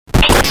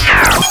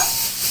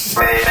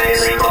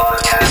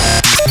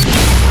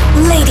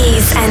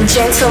Ladies and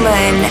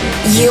gentlemen,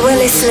 you are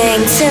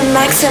listening to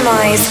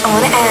Maxximize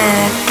On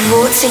Air,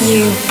 brought to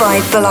you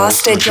by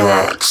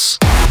Blasterjaxx.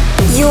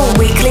 Your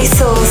weekly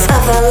source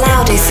of the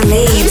loudest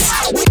leads,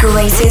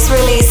 greatest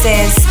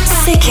releases,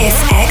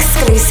 sickest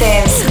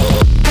exclusives,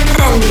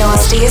 and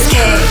nastiest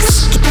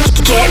kicks.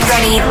 Get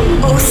ready,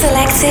 all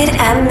selected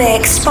and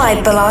mixed by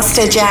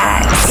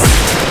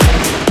Blasterjaxx.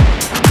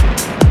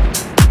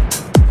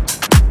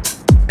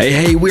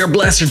 Hey, we are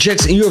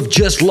Blasterjaxx and you have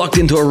just logged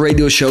into our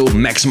radio show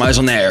Maxximize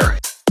On Air.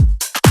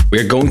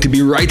 We're going to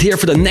be right here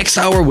for the next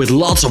hour with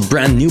lots of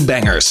brand new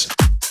bangers.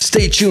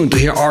 Stay tuned to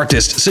hear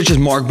artists such as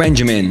Mark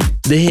Benjamin,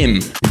 The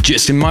Him,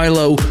 Justin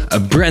Milo, a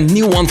brand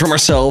new one from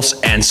ourselves,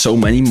 and so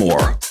many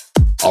more.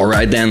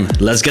 Alright then,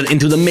 let's get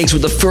into the mix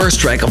with the first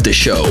track of this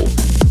show.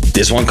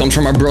 This one comes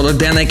from our brother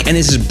Danik and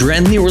is his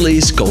brand new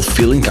release called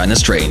Feeling Kinda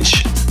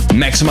Strange.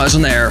 Maxximize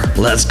On Air,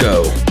 let's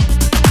go.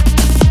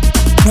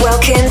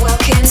 Welcome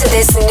to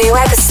this new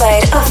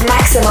episode of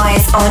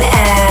Maxximize On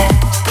Air.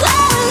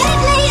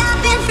 Lately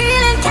I've been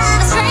feeling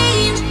kinda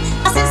strange.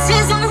 My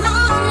senses are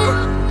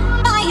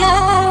on fire.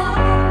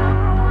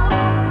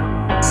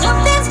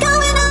 Something's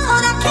going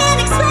on I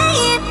can't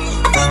explain.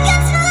 I think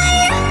it's my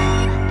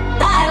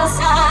vital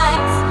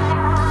signs.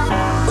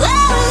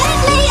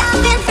 Lately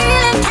I've been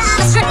feeling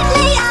kinda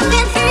strangely. I've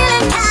been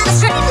feeling kinda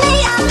strangely.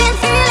 I've been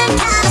feeling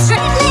kinda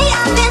strangely.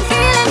 I've been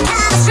feeling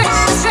kinda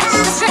strange.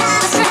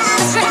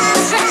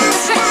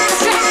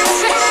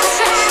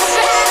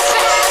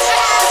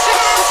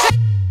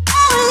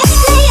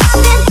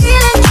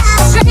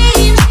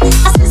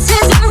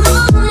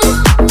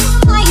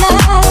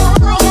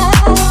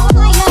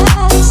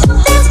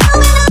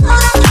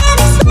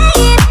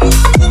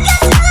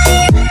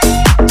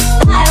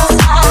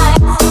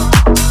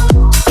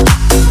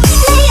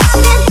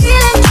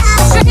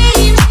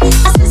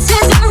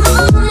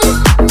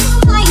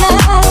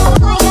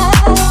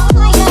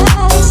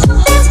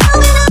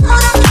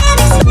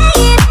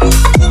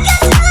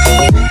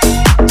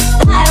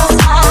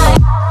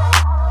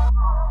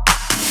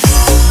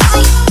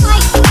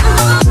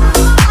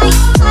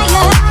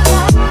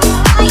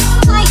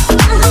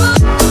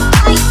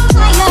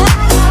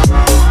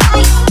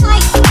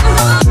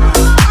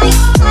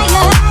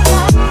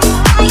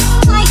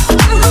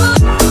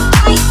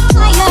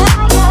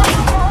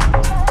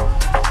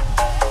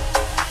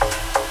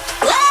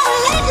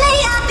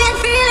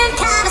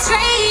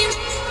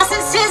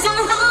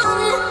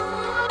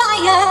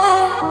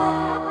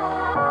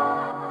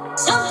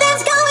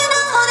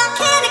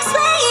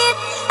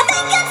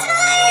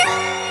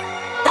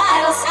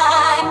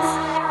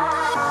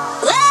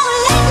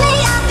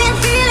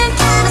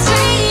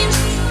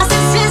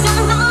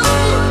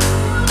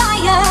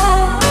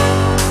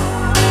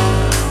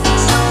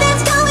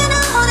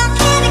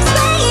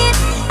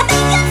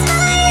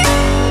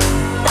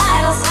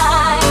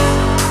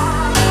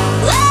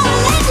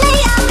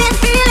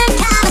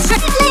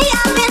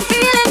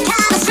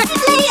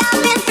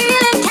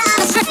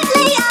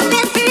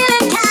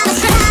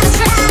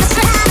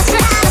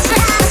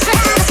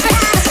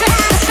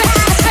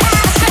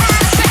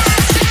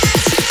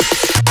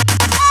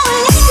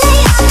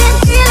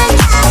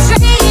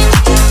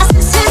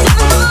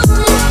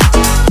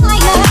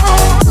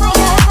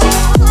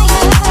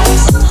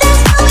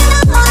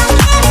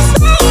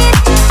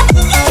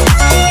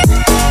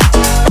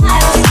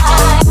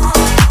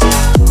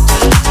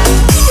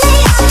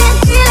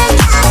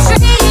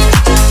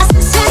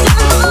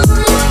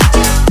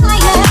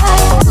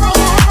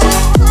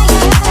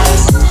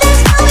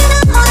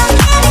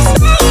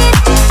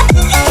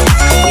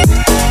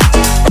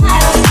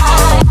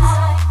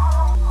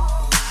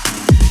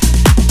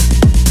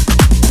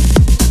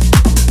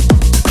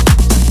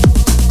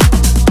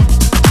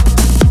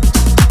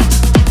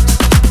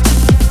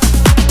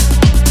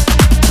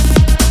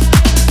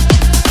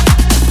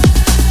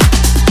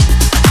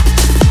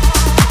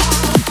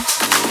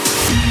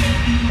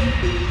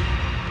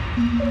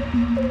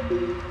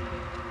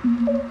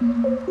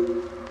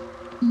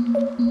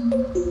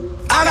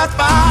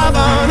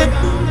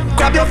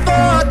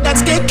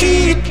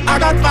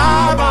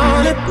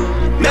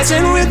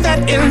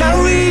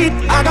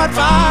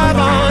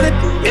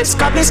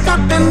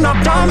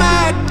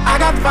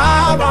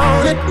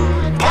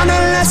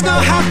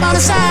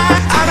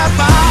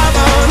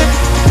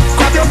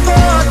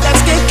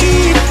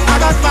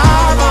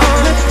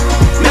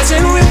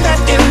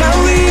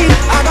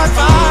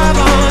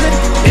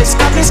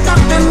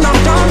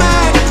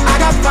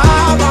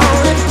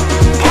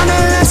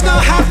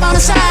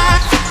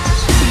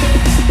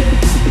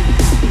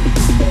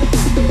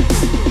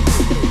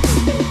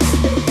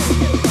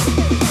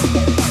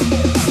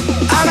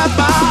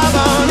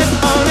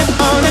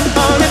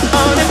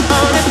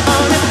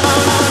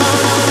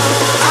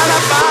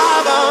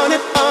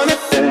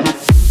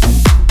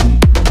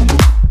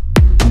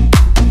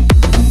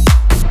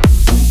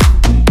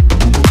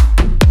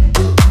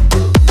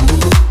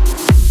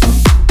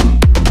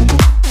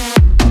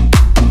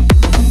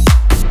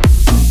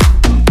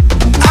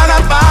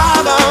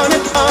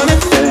 On it.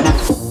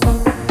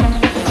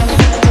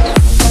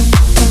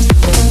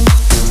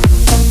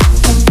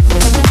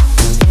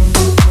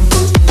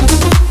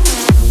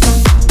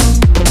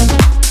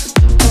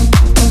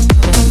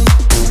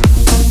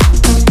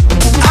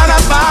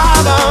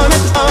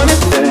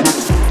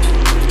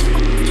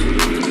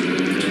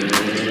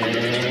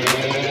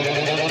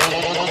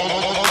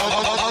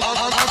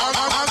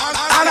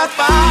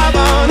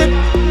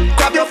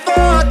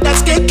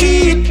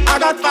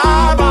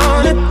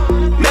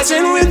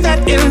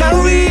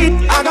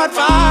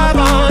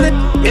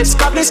 It's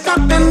got me stuck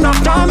in no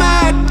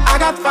format. I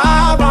got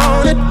fire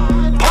on it.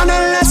 Partner,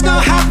 let's go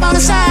have fun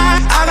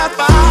aside. I got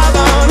fire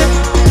on it.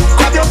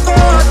 Grab your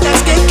foot,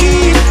 let's get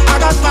keen. I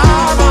got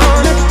fire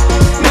on it.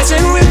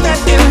 Messing with that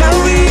inner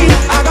weed.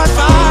 I got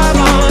fire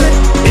on it.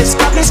 It's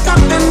got me stuck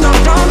in no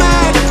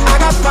format.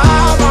 I got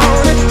fire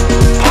on it.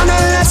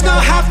 Partner, let's go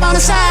have fun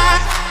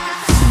aside.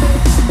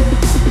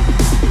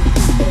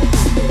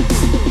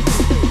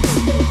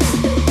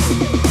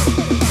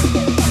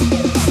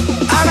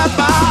 I got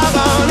fire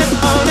on it,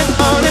 on it,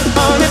 on it,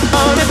 on it,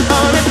 on it,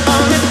 on it, on it,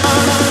 on it.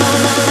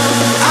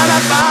 I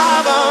got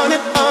fire on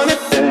it, on it.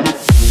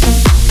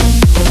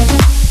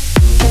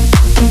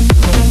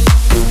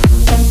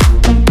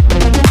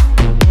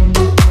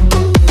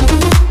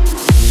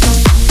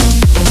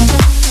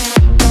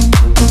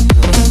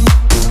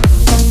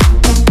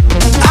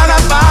 I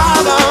got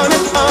fire on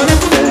it, on it.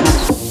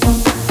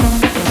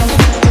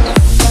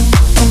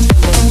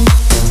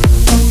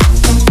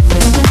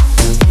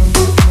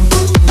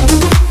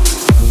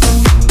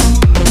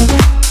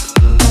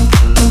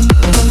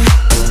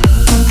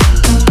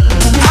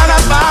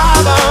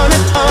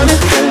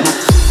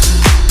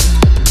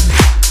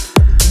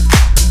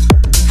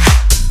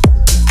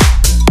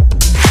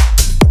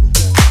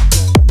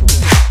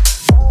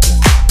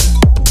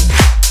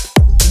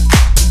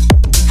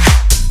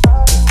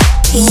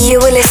 You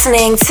were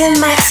listening to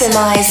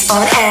Maxximize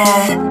On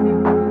Air.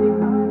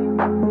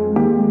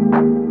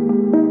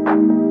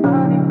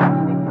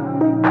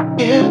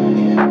 Yeah,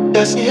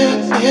 that's yeah.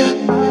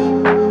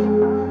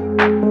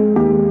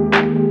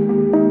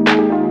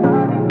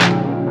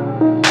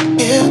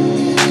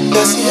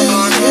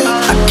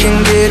 I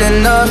can't get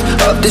enough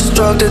of this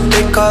drug that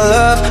they call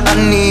love. I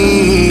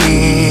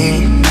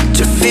need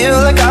to feel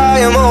like I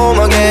am home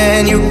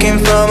again. You came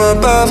from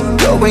above,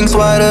 your wings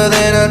wider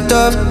than a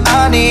dove.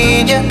 I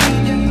need you,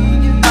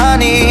 I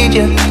need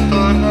you.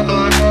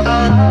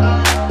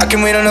 I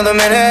can wait another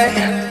minute,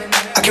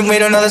 I can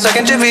wait another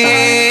second to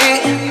be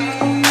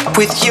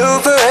with you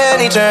for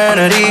an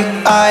eternity.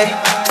 I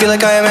feel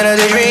like I am in a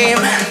daydream.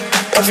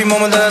 Every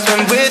moment that I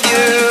spend with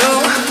you,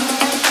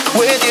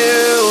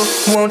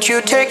 won't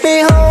you take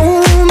me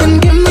home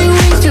and give me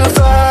wings to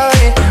fly?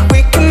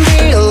 We can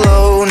be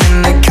alone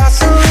in the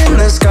castle in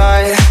the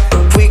sky.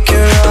 We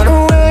can run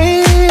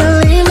away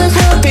and leave this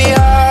world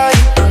behind.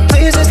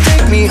 Please just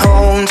take me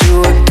home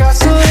to a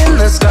castle in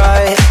the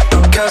sky.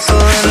 Castle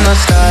in the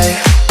sky.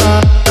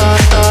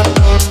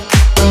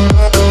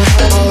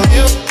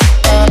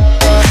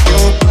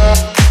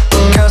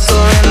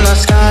 Castle in the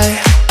sky.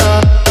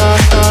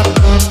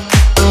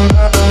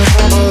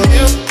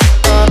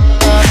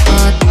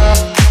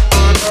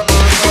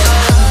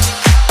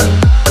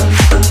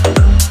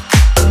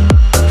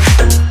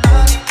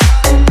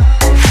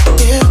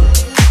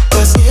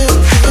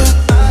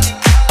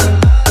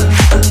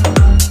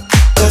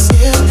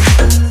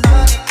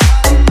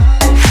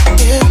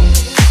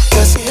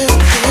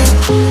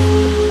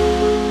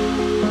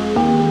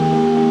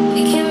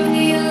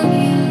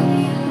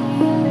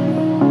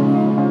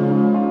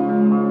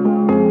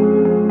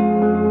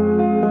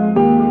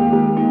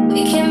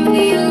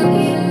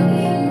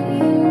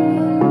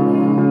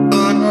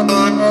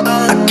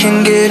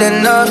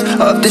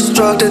 Of this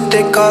drug that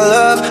they call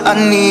love. I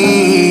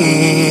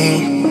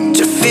need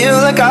to feel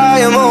like I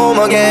am home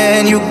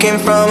again. You came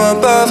from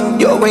above,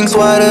 your wings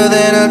wider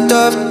than a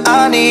dove.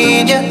 I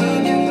need you,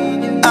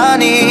 I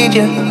need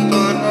you.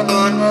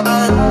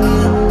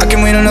 I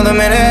can wait another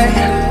minute,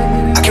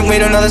 I can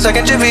wait another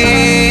second to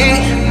be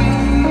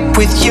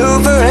with you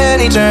for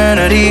an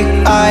eternity.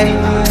 I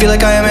feel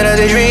like I am in a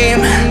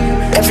daydream.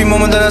 Every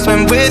moment that I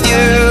spend with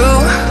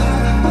you,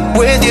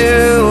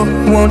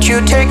 won't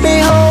you take me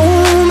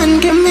home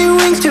and give me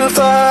wings to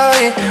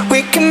fly?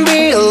 We can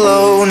be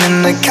alone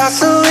in the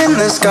castle in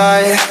the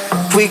sky.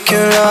 We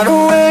can run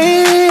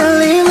away and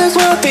leave this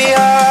world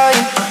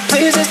behind.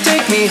 Please just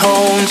take me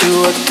home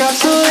to a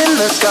castle in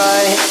the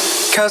sky.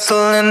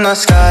 Castle in the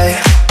sky.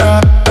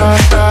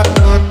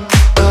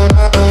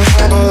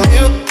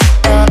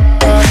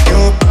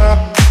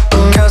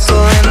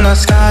 Castle in the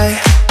sky.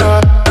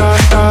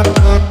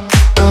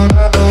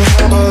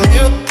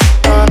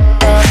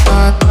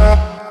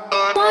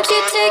 Won't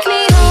you take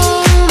me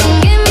home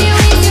and give me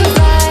wings to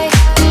fly?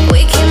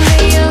 We can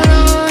be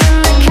alone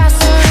in the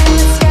castle in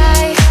the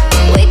sky.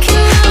 We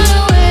can run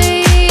away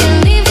and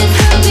leave this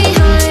world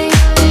behind.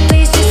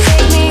 Please just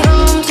take me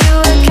home to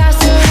a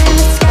castle in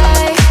the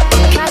sky.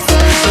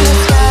 Castle in the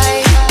sky.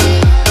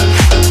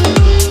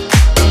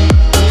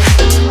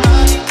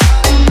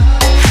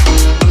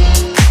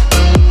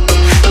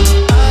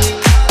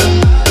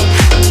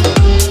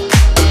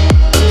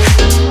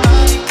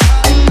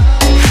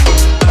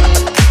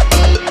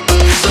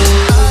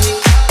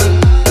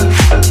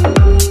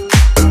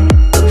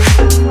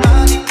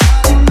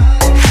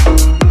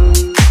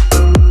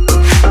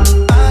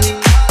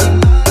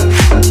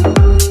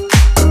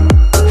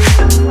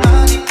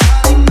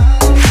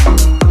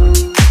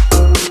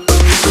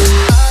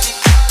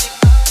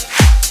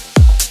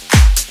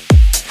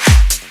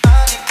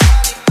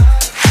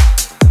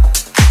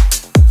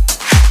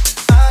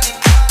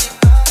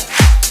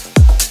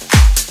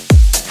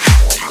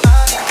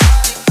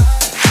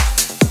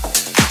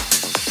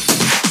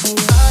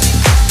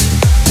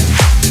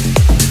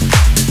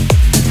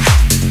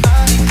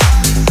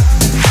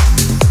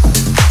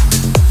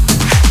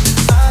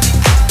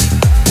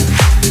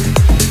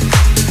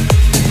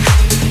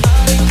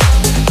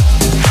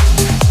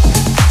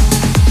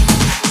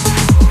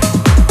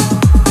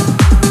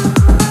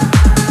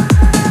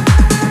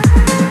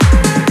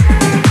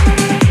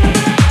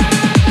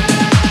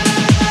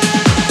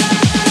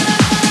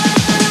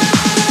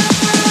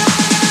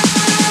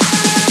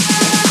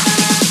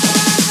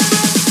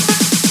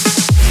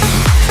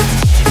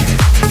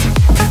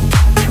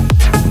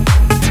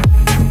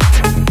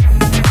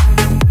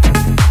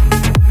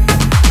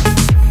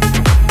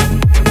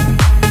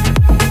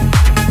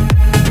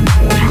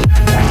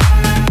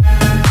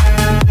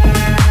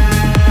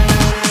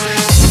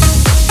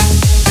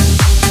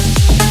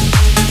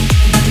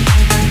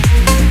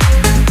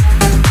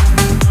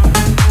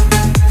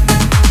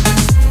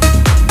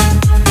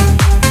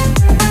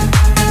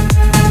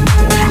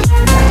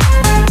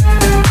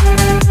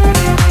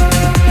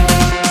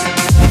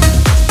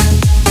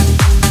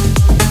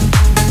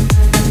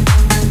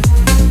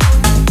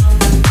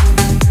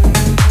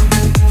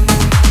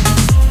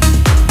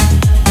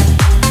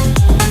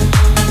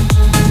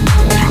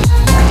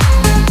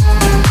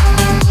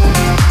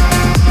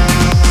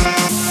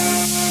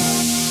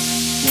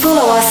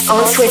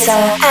 Twitter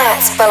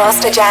at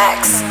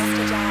Blasterjaxx.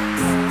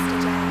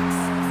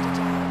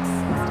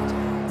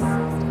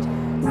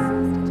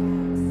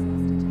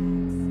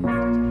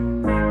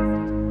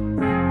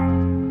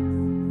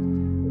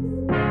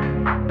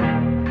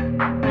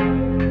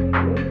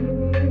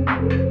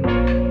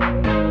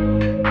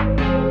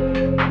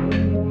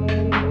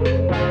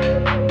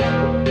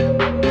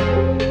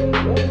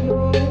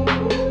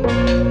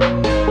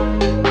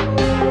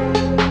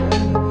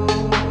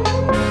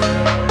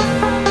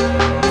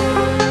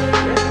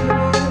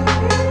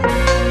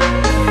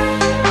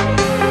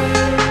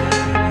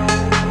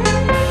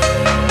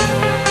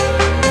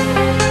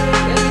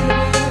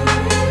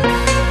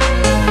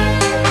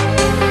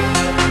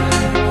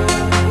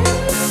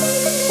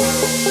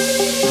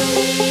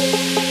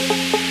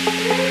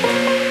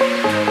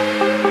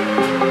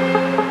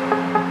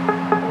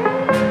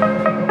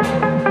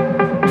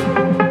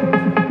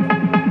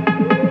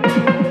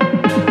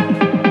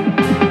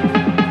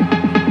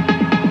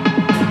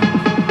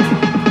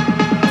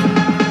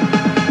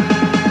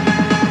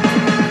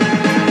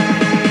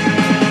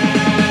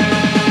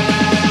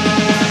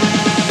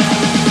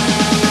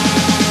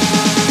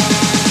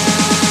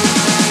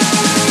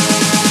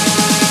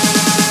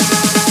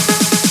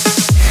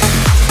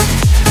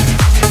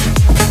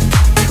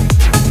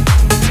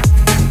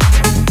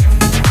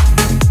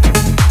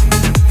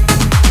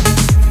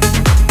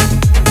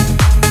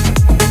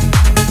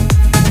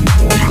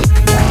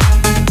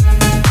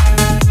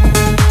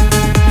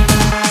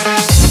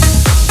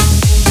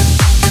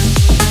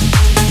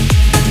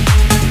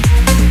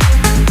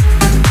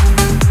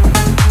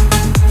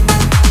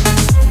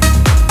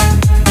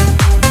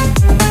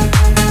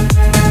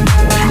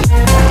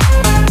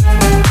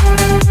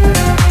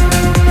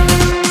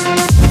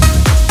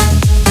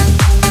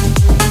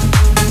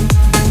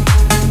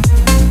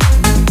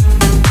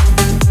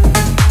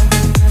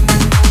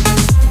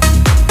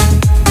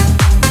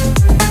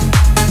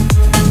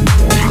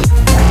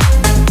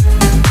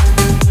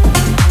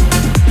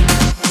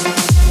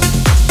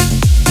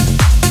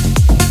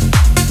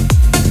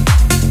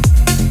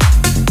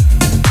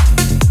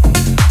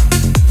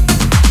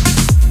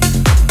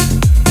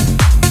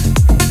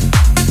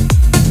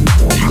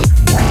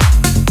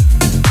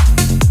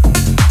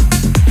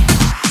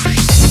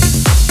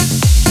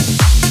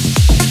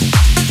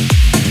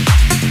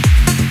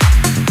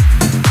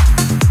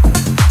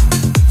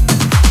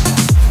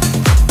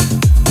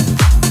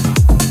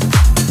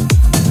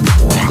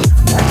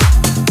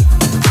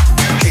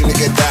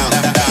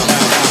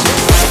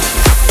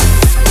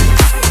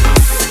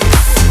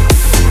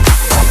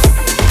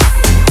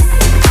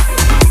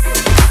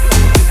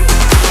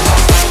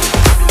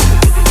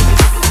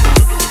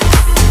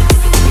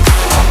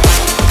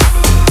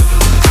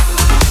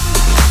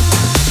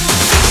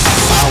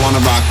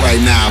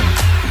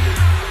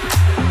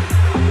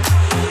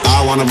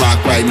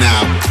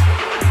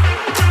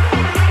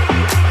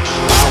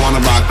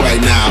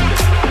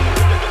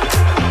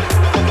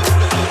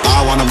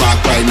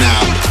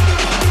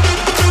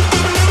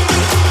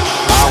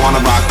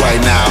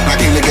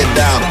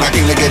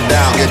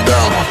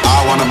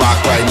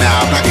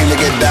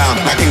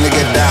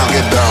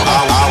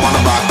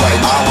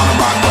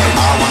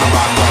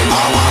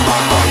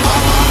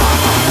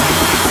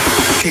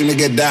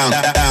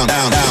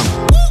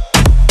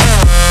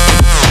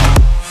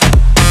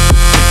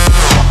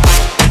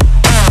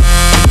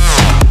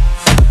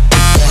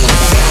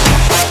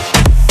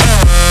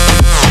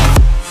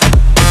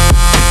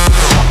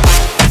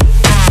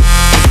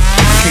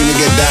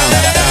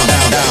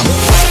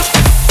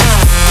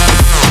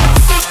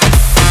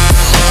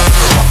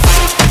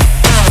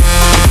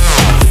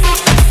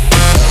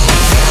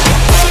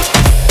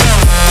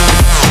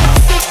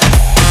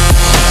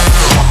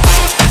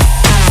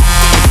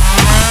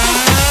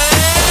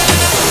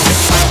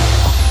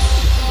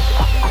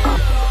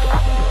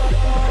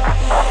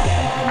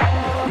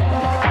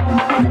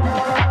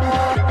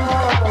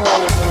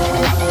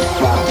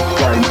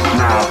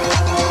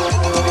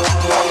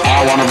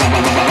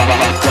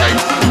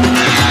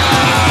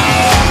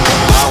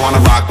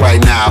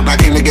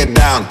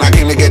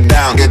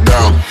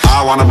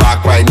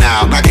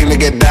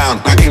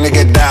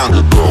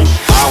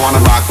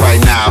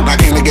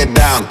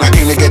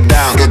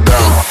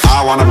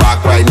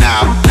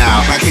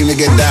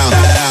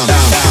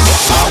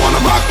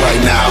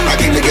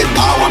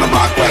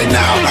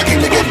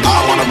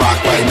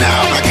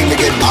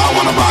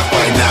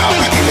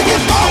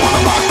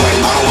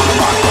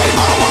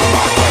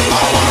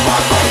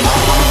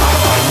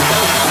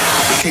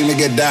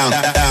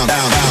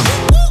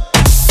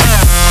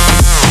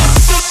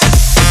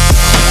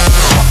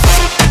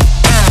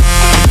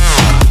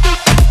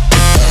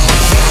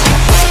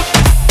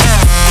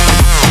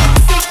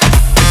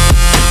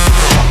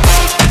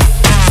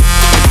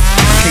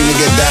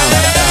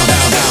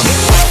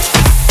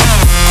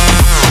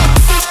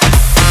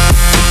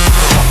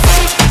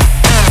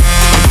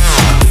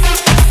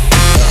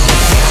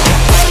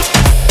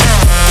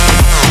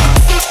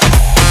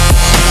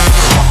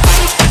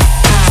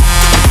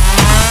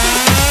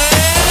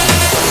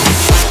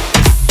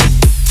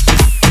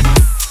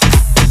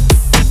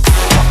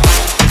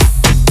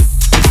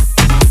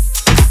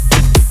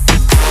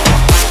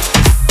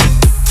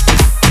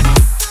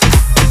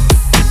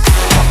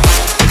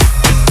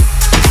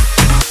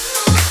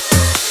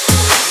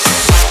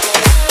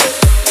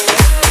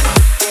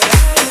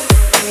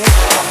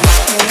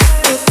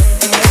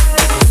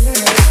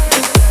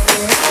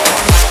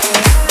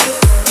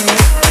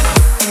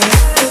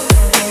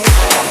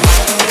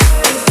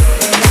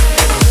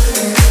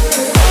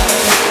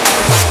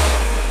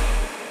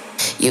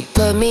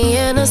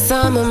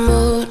 summer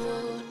mood.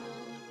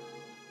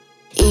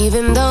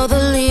 Even though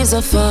the leaves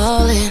are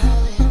falling,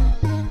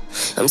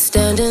 I'm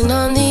standing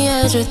on the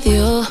edge with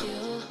you.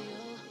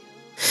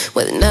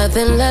 With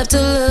nothing left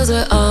to lose,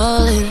 we're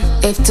all in.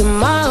 If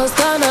tomorrow's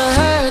gonna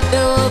hurt,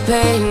 then we'll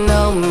pay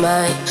no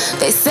mind.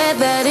 They said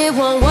that it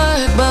won't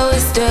work, but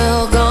we're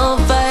still gon'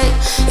 fight.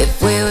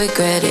 If we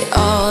regret it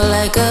all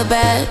like a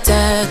bad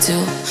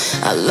tattoo,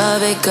 I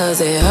love it cause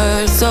it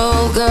hurts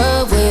so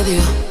good with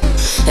you.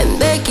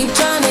 And they keep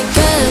trying to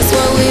guess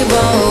what we've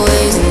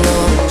always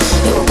known.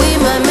 And we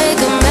might make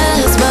a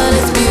mess, but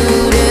it's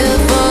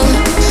beautiful.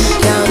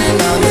 Counting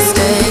our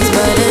mistakes,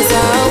 but it's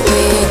how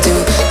we do.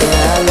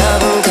 Yeah, I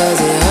love them cause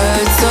it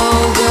hurts so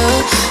good.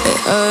 It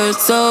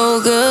hurts so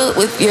good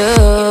with you.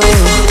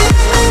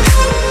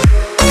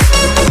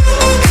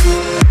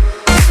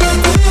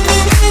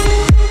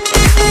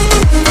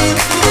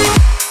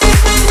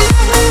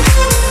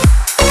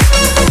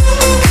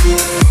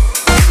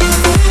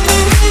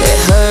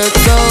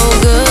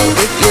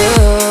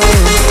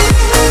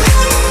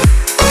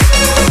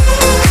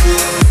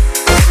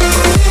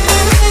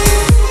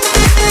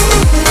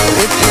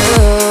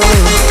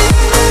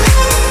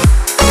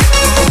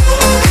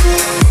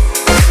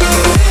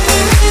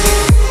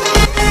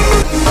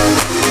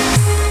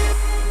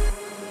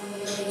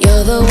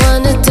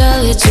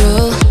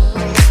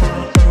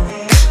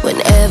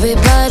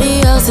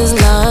 Everybody else is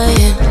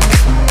lying.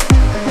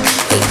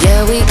 And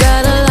yeah, we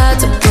got a lot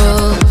to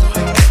prove,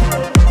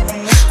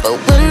 but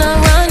we're not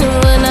running,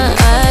 we're not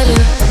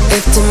hiding.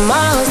 If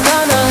tomorrow's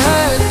gonna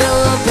hurt, then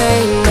we'll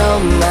pay no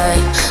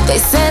mind. They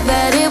said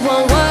that it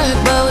won't work,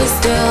 but we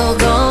still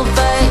gon'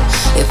 fight.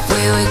 If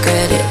we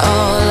regret it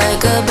all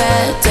like a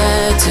bad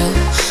tattoo,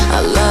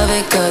 I love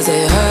it cause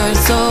it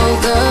hurts so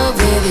good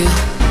with you.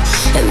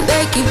 And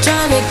they keep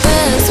trying to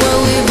guess what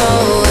we've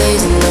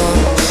always known.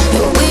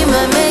 And we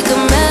might make a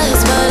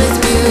mess, but it's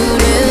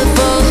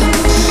beautiful.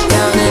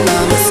 Counting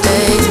our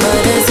mistakes,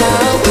 but it's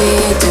how we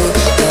do.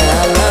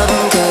 Yeah, I love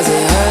them cause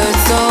it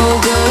hurts so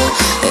good.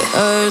 It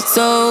hurts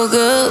so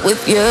good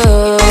with you.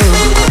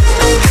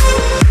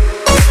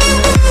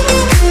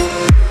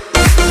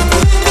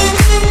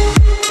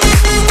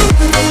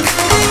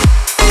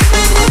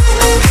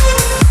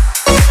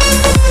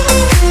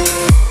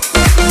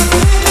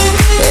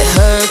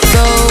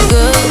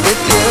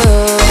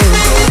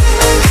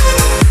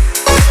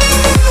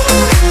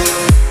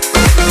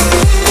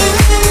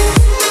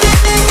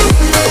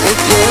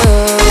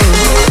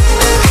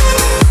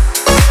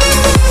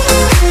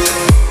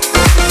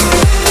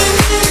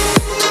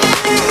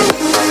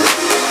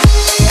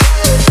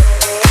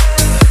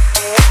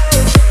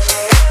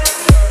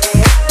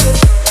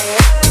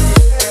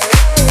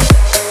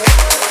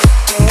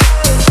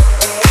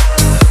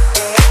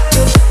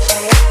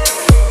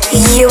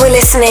 You are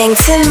listening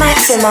to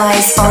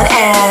Maxximize On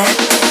Air.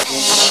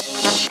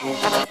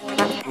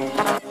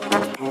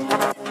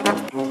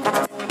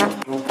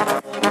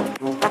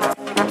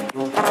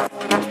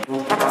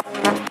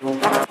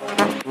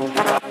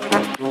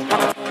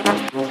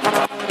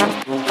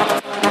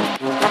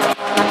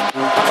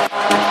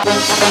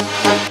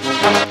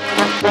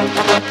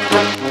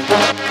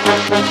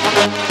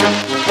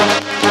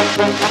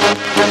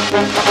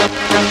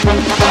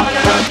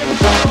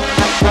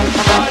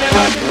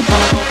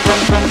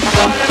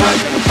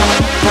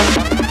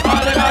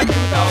 All that I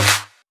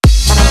can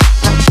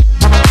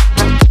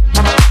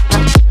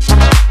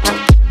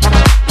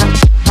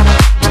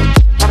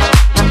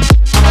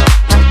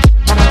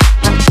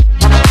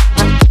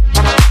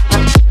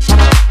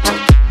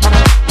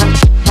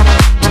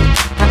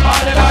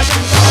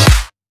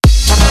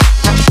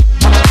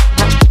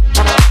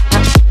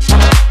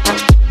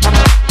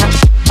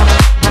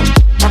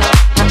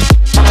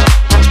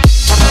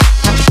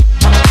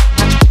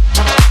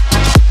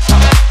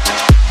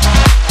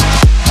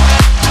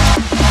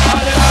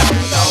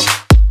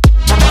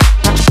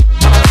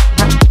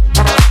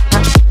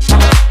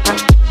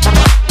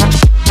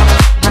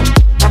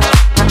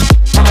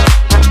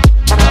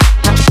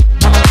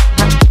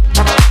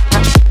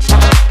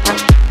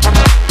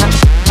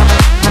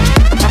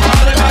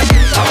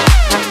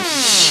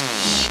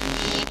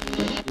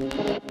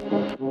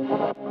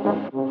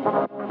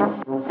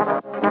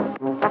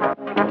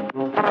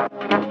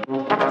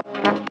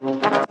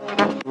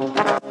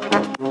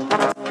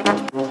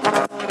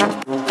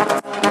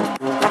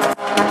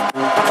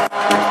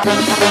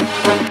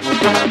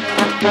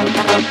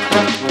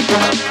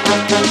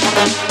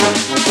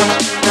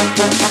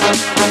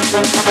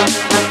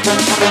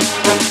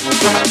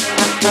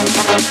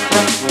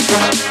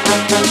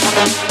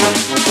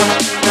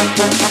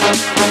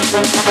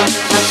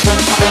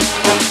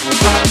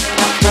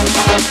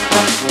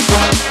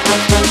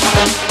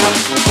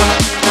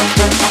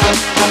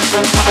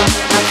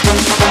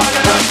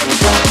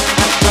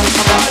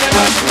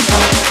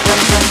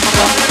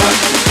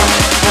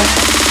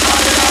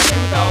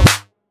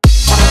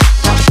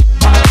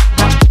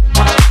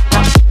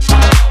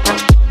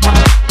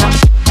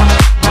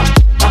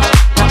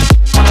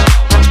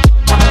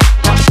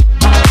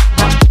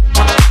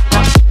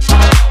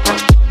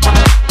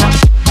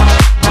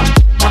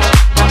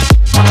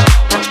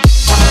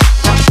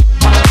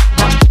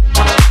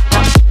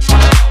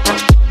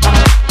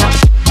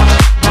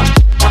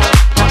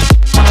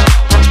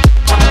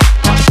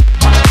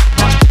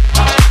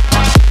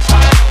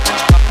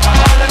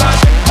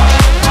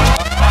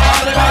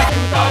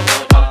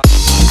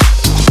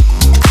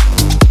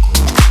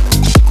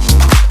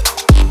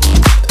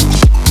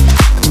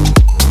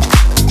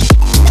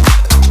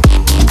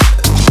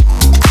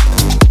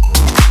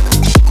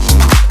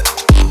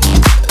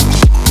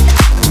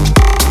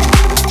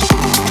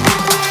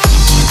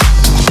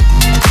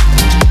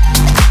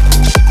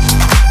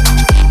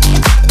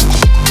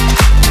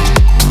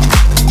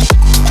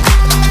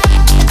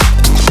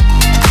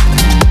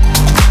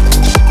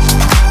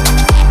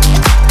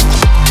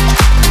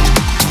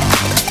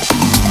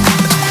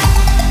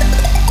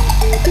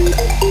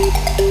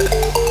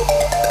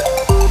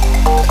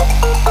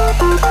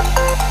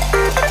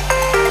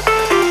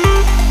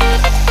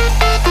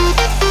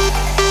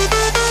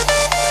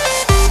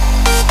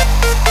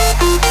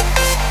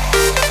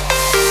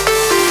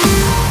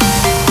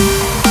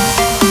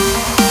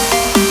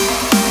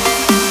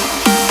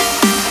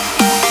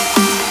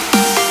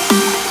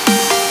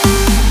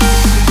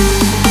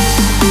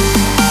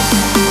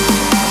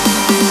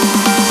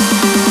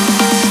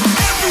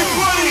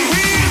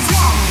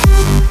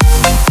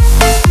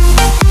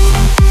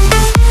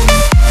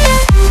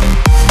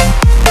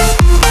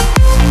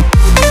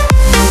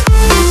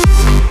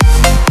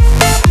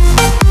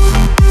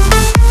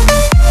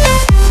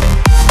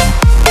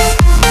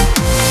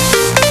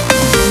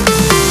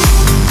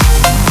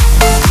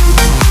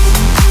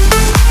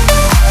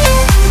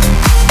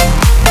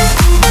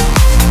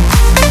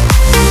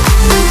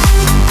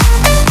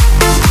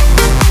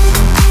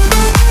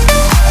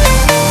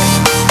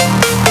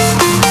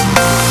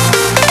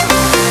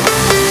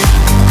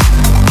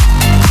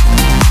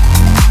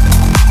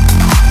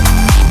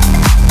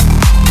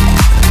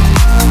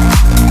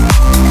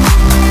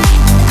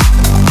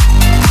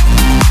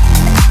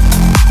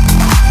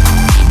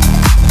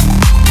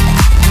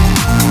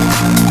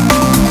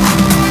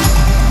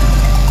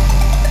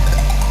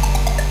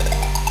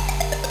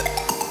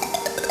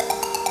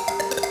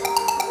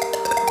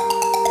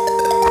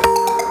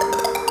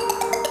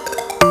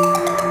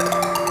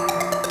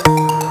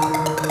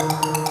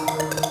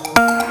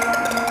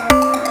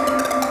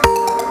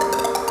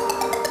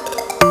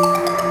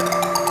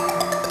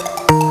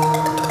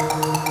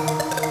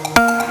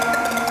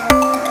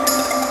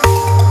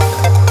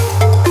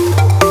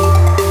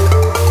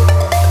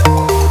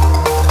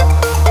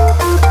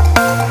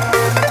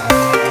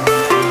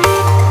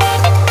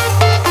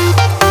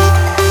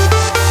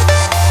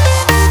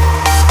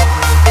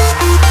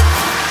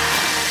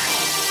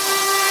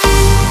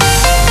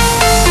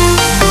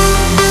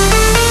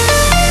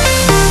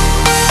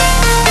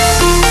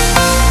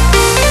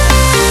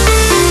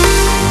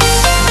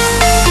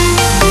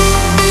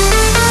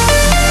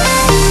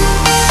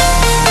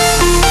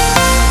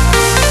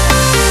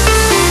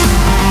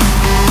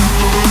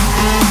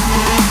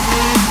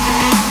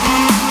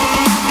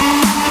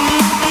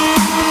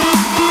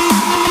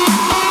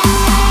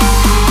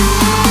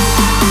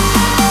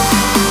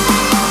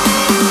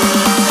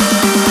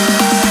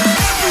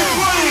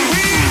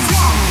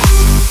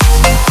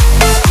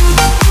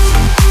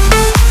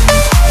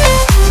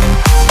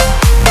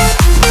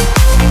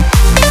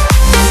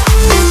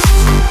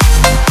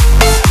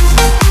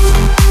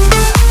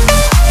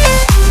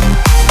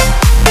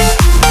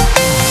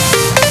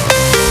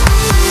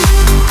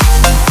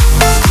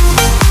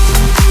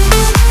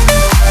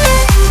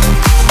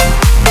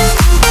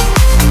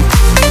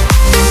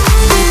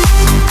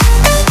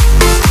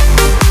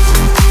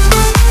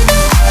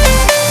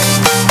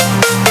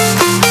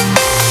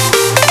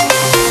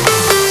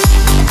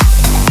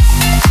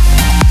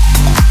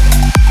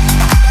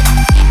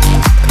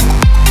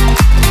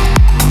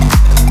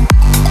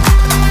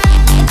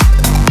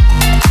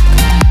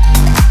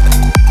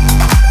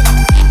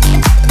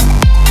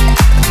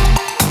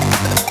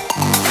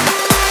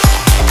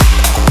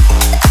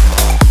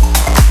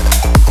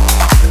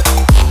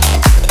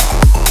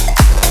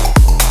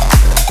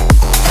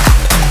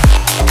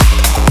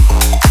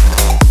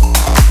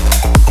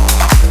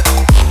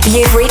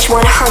You've reached 100%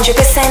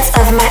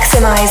 of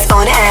Maxximize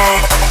On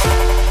Air.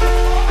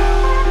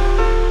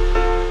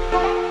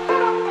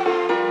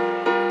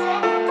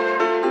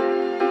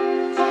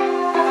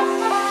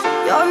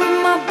 You're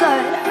in my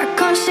blood, I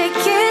can't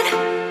shake it.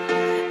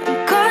 And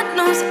God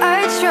knows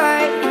I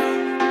tried.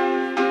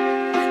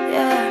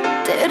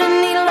 Yeah,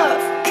 didn't need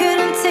love,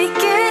 couldn't take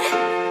it.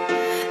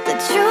 The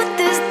truth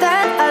is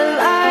that I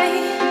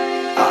lied.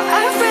 Oh,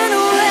 I ran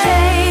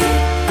away,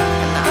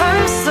 and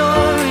I'm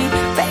sorry,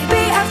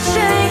 baby. I've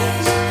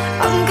changed.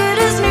 I'm good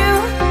as new,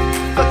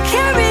 but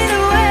carried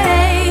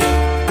away.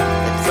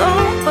 But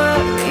don't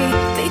worry,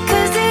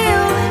 because of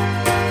you,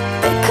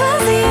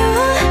 because of you.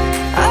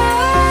 Oh,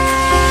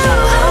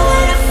 I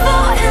wanna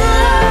fall in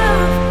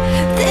love.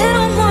 They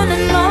don't wanna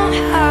know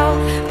how,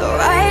 but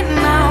right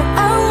now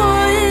I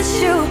want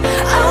you.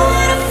 I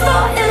wanna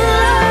fall in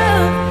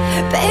love.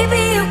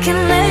 Baby, you can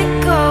let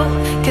go,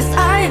 'cause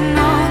I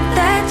know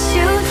that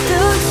you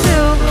do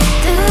too.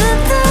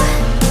 Da-da-da,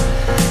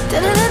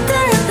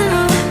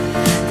 da-da-da-da-da,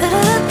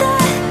 da-da-da-da.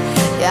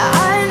 Yeah,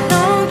 I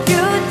know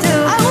you do.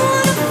 I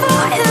wanna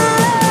fall in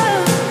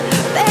love.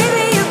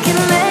 Baby, you can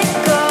let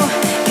go,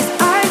 'cause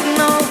I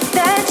know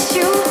that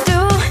you do.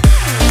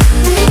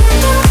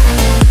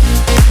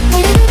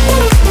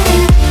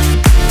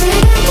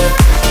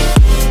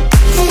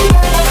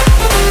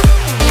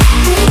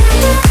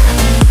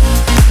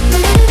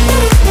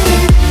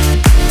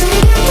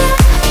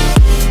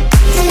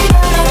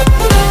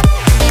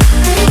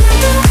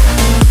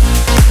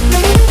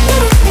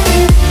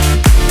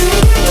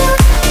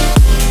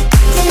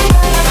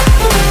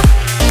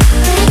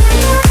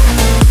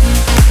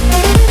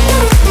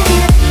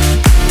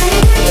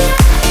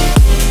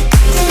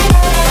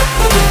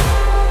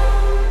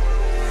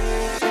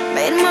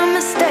 Made my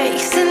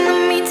mistakes in the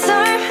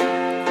meantime.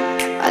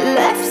 I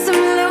left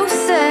some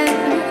loose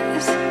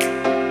ends.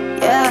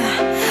 Yeah,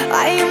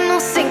 I am no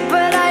saint,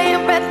 but I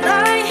am red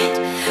light.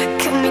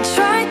 Can we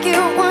try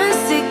it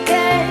once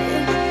again?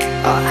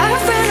 Oh, I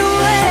ran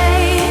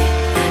away,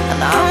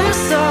 and I'm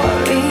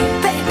sorry,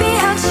 baby.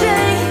 I've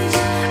changed.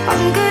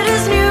 I'm good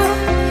as new,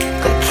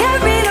 got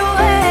carried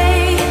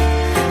away.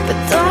 But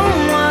don't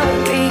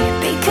worry,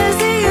 because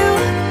of you,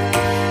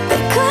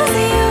 because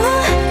of you.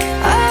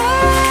 Oh,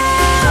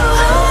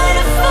 I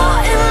wanna fall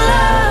in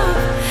love.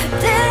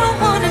 They don't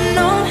wanna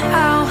know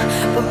how,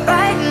 but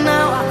right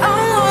now I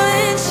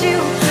want you.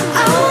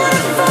 I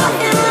wanna fall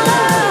in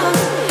love.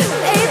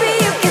 Baby,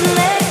 you can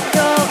let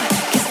go,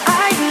 'cause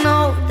I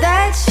know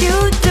that you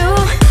do.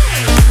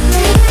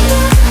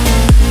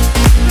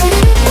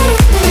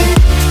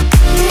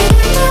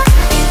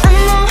 I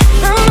know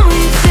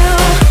you do.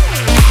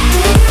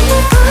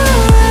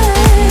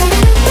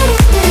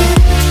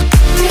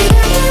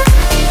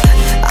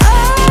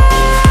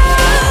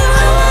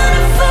 I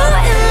wanna fall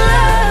in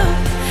love.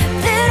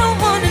 They don't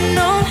wanna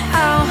know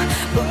how,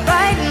 but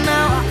right now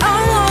I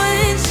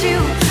want you.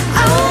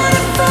 I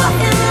wanna fall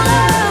in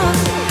love.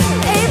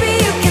 Baby,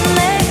 you can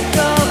let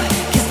go,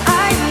 'cause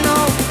I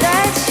know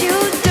that you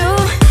do.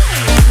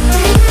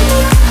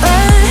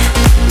 I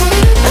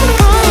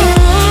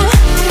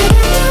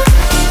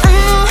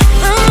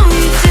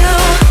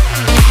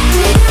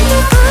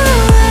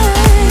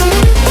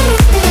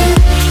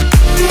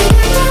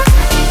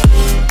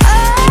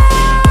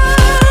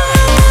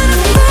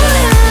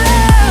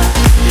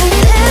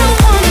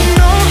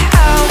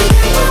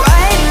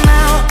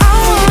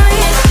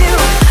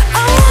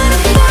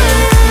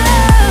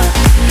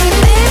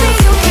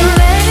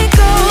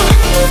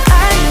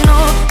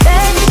know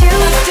you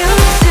do.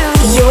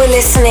 You're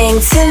listening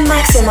to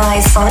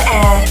Maxximize On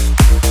Air.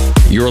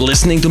 You're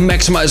listening to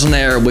Maxximize On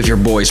Air with your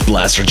boys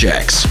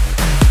Blasterjaxx.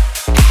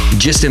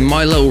 Justin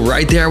Milo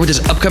right there with his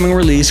upcoming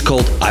release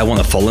called I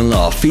Wanna Fall In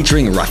Love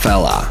featuring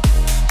Rafaela.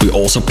 We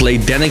also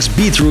played Danik's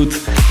Beetroot,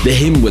 the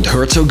hymn with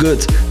Hurt So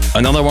Good,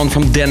 another one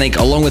from Danik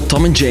along with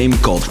Tom and James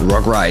called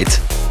Rock Right.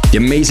 The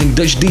amazing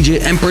Dutch DJ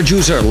and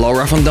producer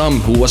Laura van Dam,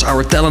 who was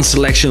our talent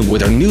selection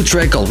with her new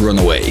track called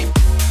Runaway.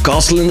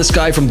 Castle in the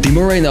Sky from Di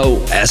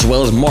Moreno, as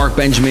well as Mark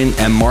Benjamin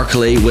and Mark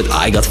Clay with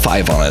I Got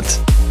 5 on it.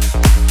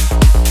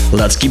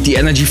 Let's keep the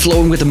energy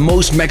flowing with the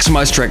most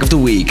maximized track of the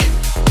week.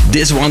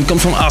 This one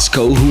comes from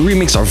Asko, who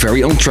remixed our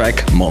very own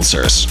track,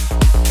 Monsters.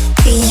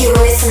 You're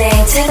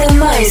listening to the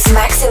most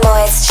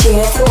maximized tune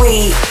of the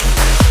week.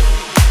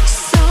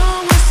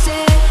 Someone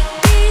said,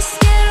 be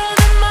scared of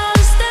the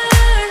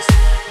monsters.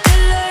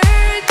 They're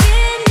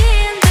lurking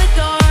in the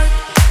dark.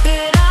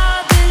 But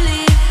I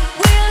believe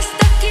we're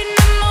stuck in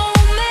the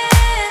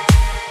moment,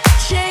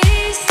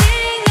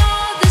 chasing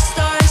all the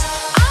stars.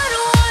 I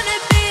don't wanna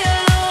be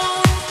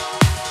alone.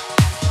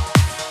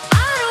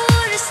 I don't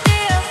wanna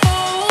stay at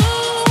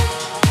home.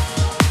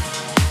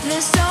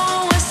 Then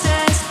someone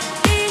says,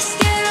 be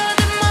scared of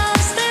the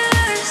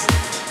monsters.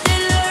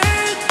 They're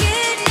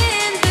lurking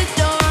in the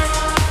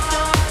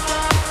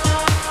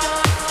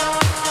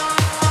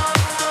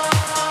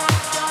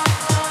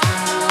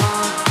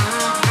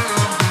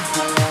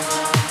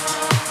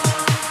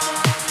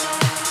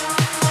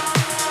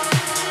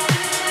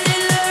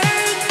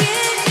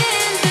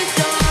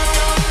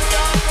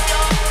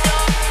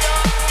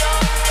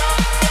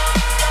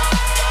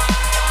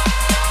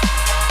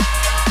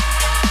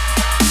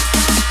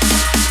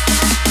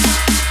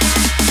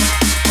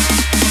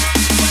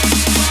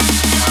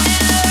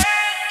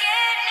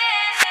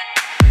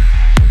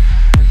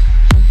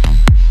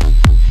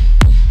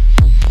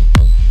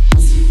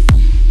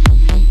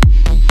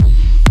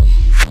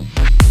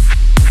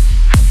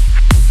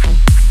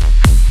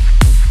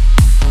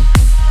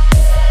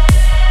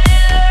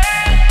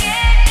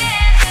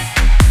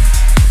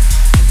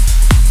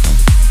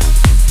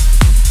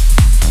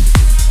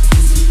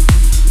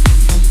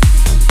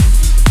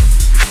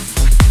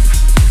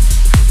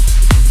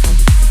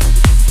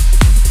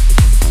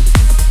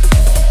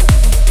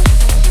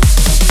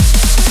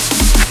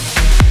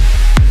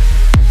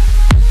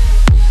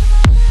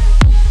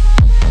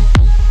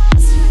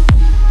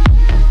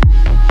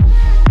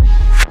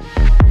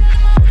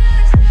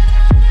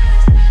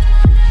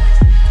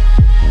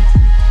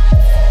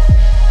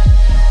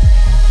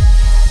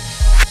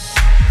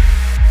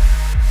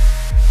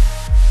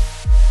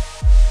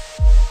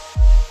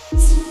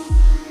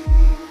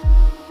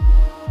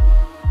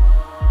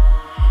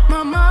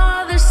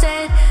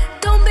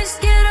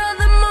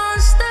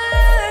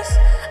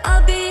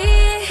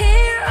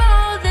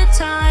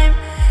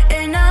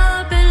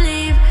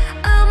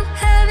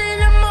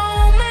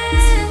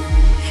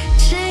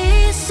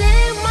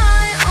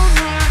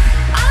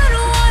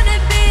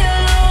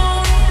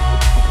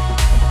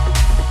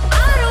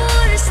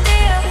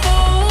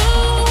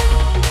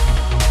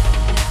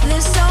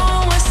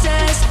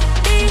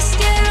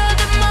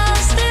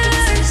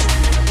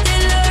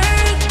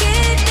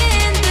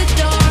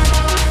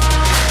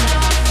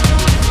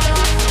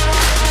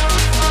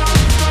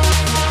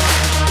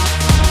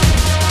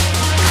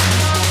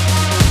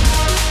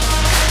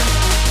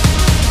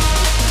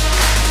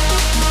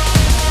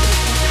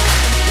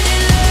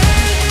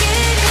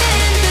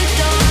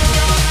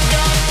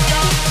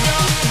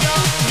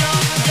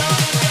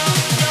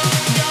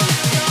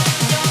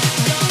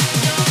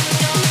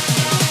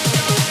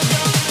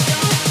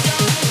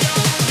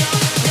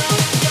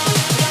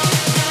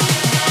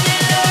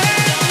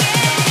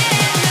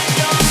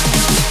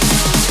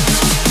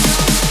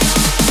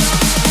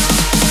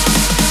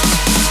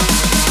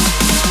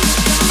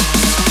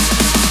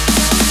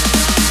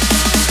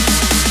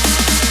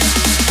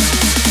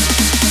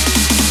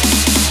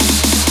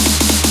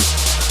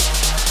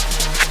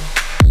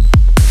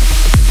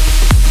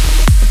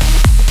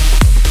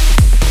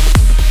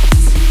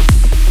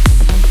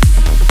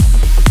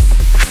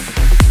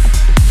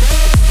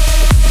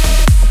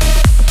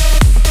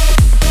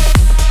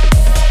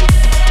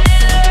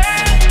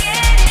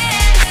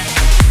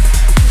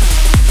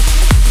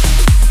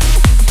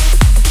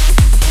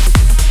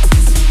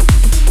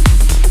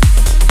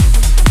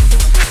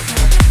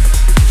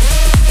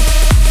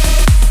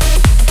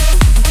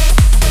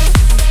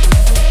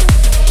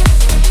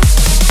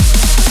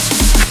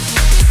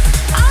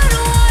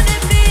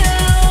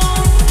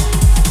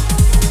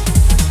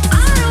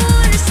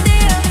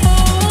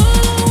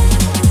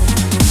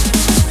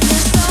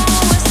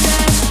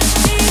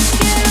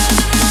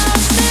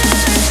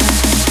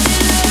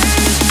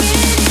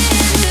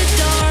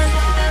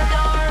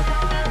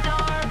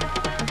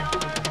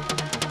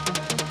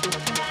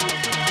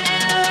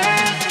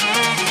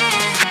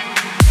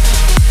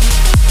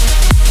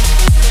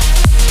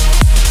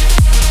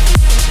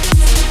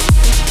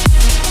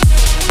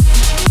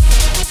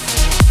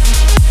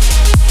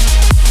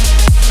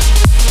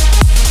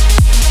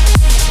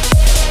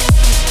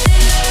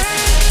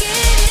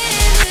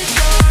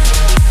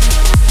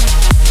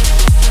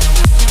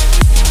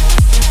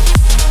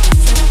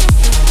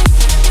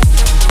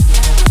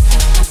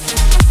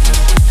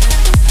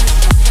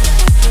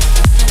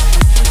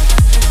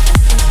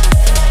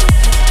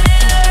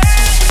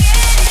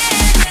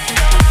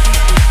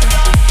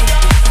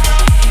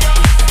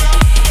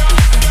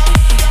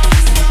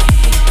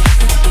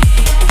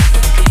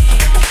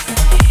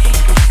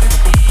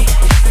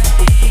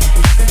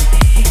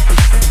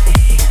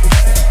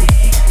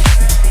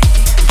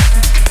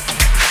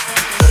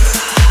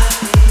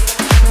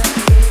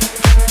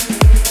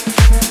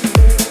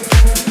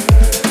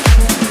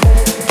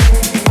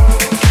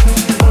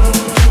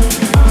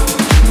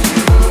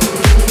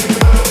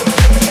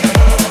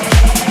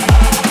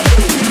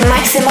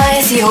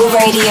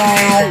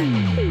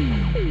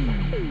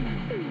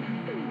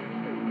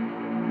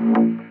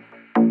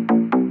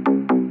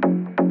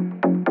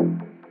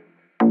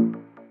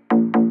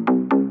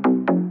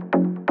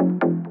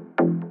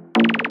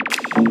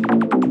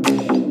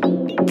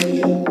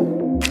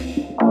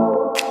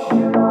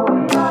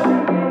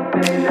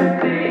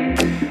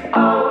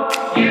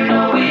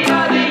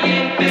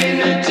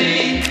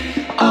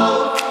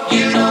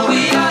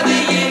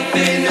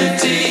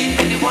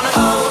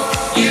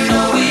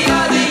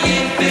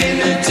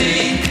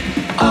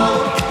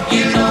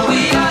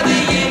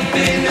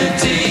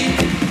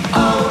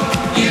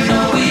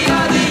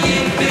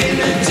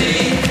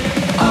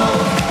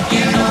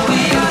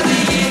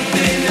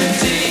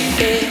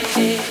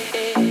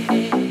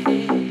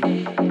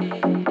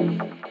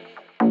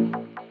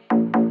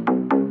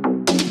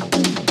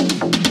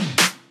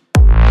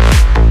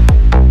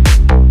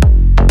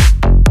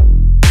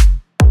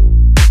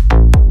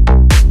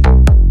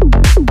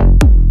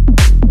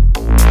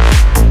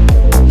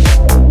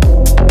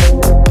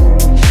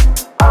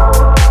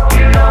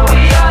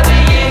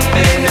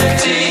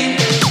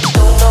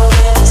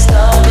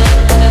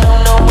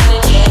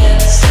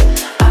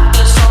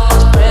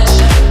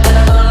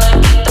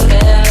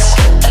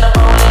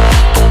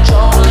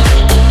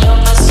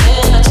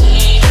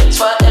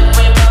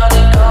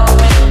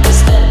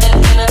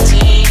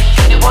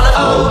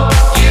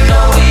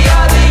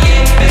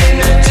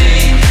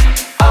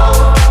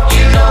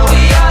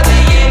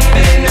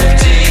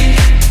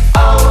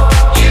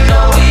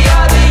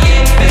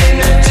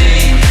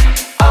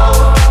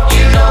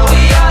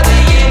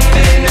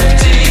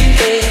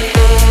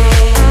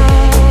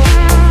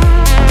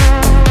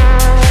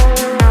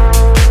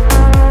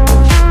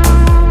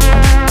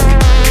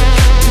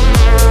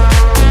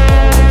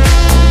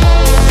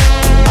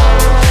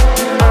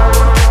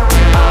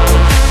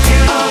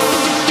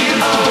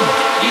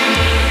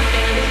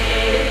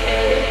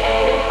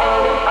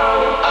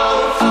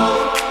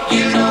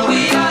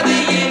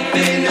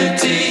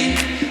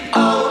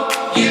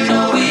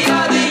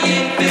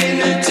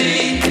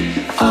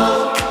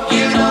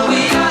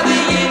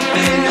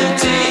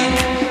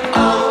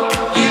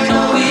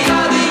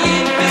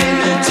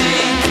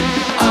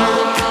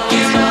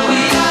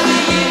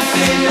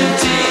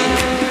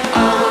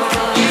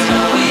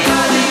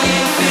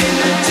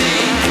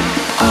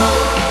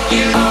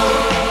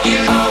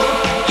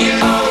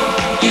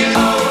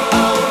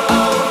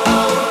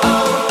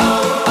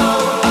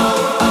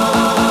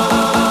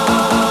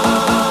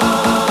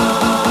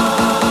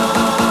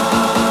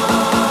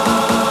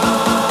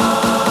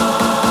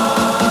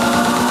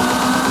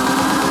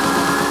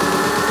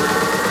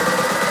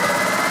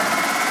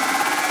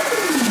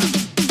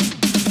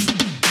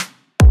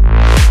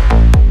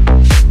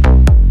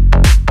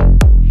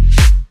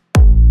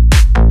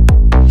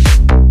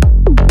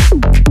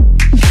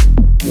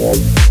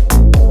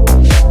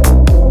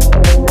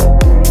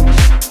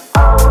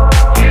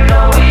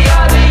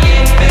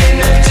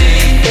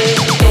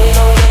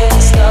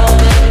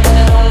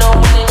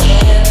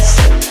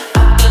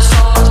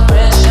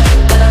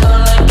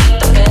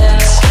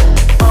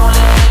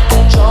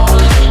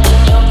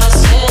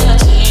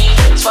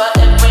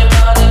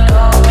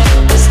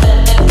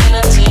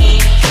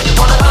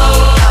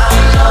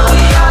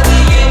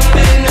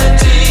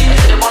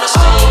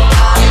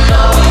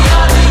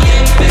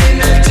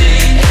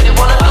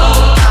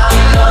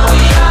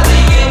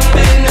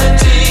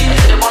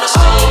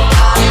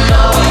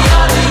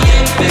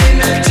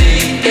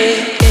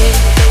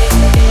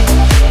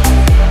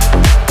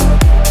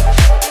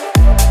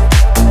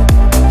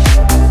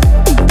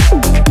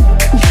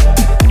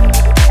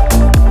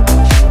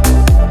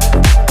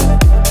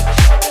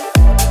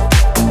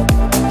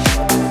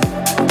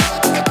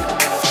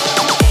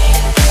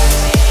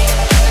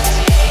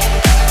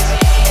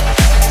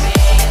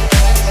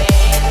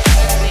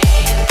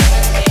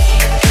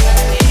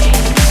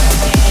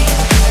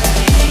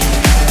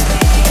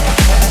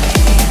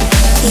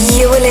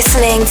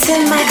listening to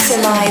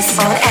Maxximize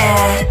On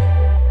Air.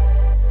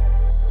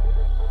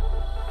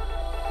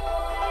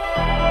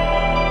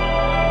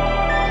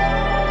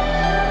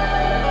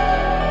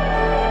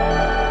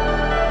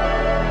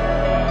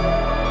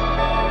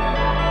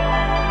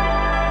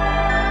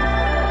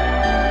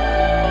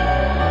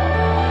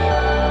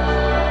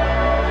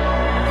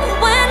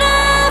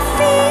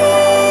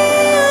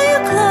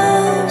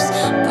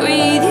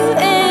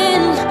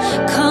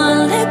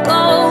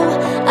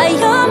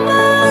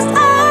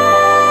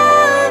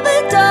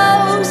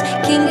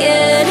 Can't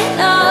get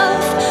enough.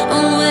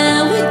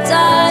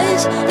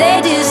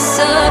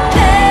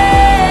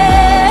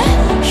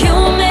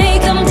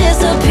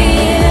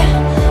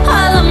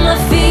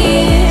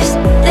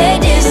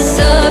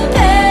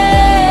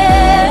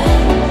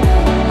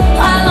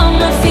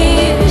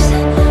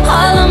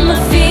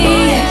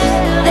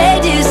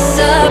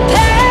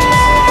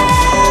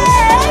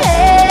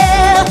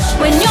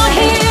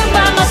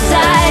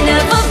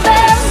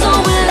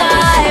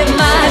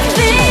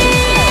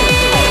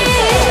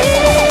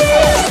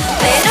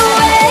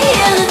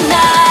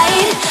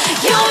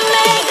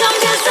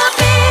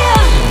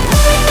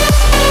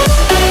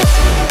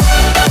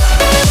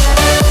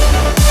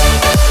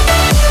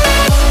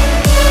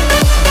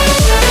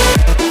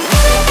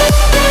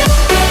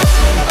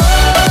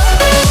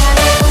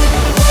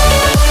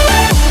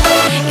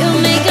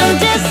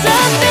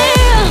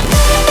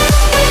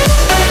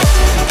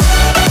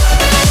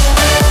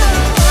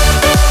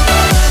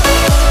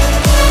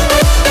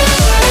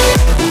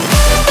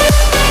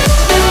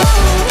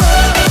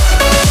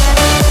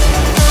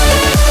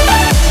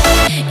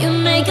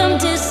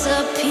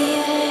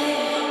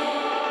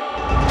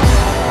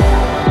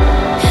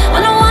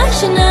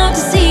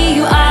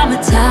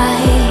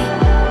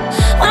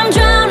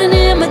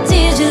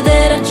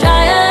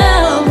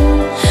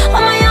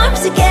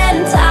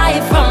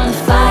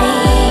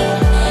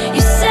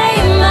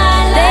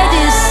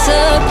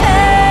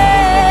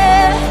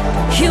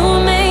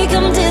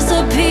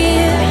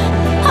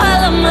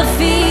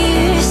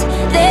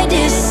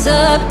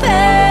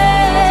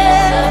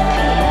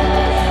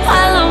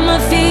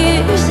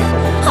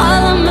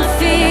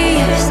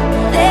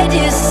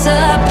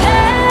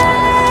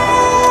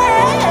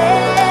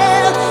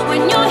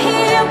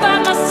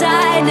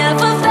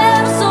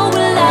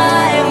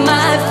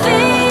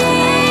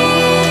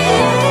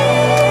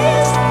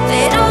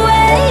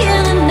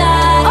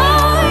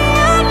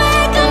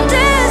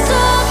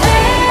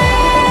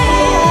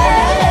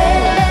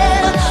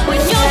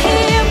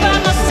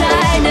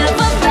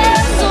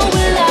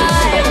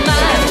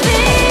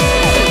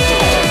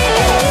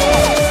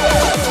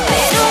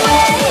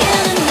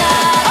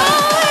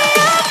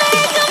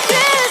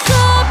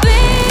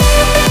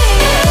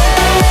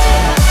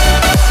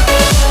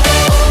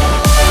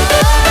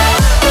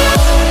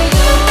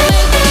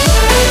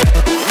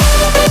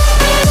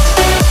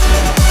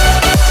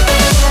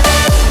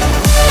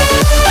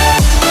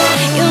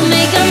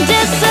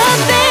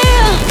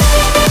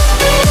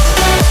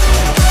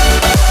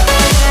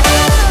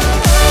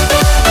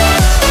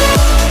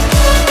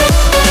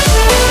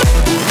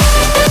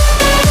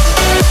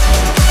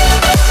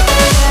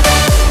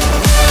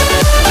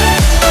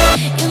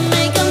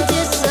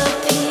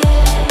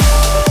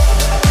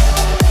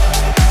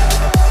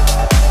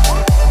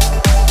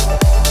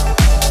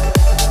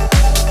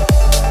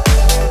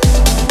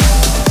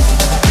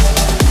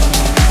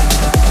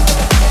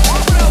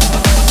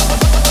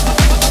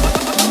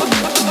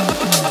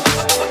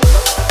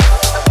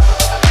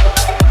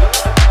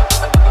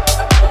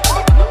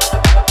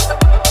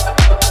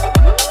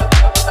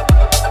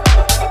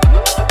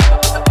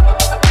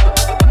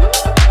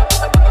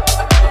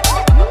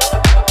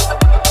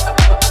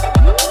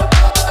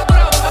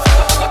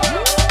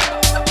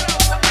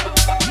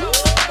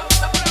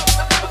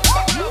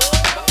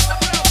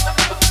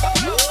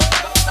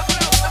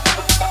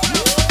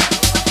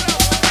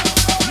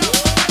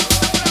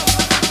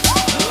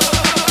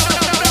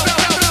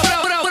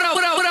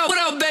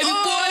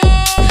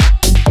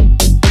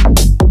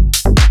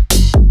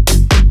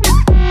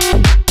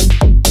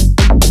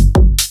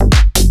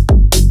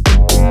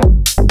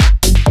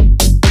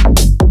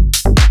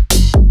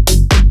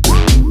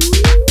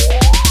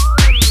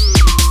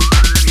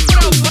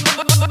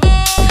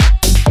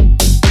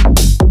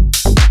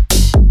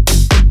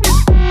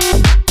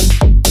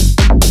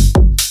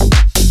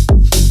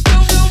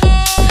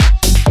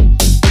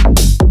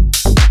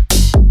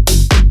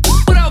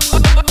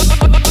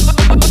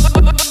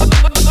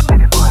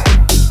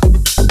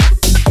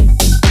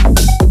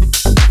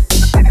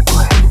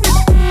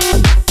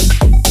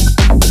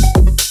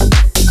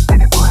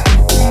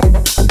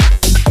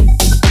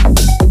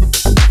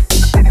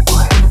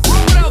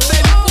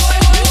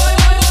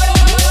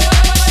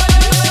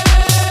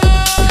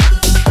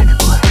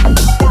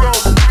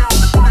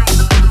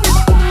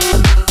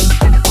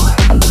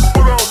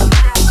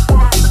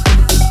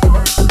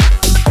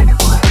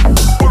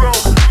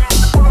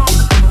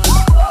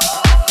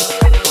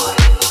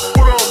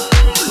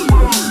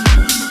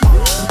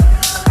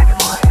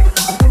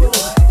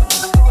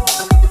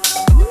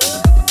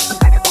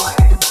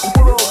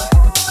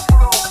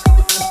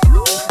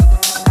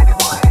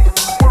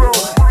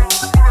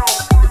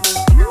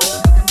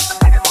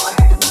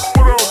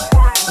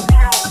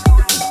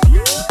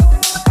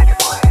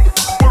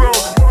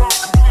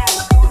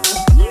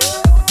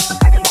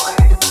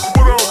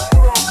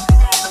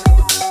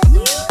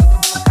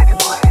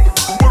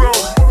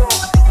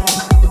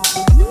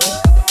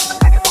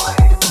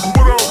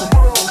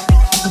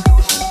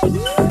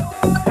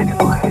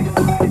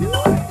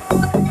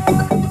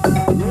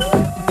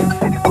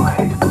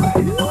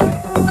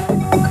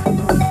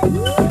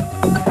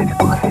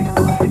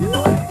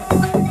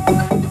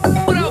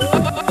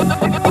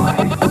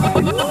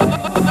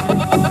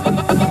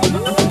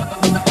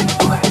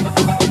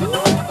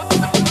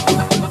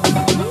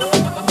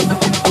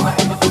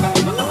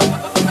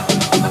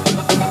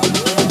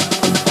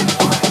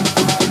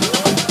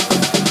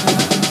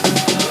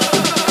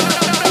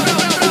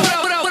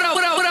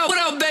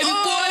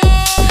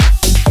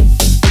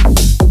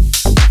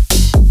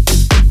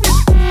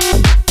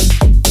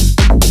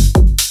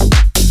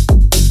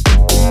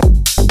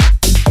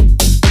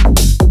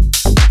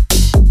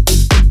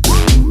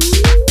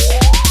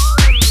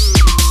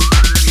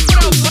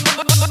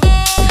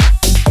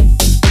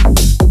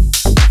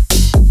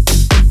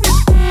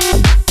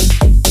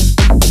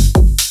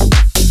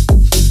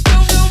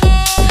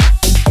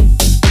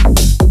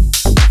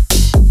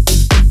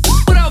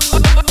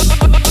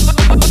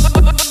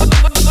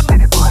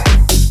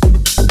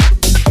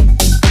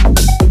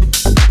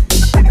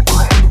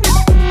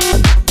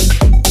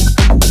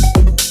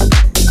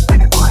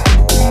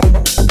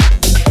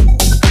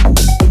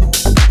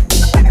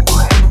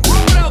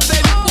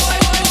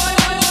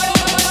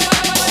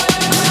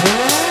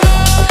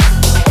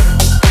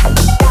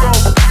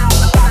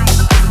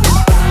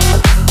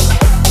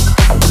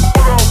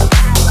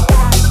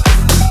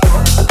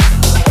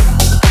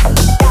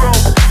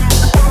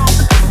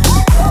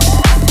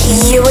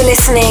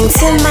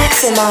 to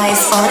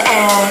Maxximize On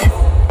Air.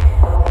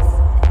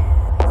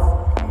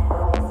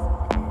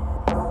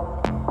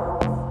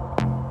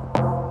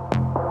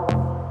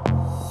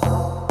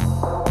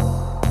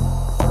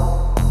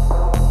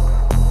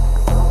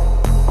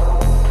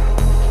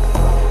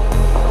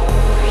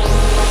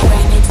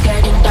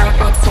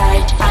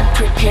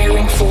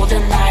 Preparing for the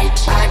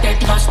night, I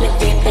get lost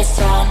within the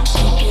sound.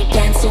 Keep you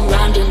dancing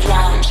round and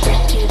round.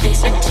 Step to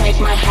this and take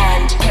my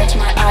hand. Catch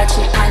my eye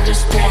to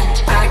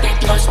understand. I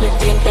get lost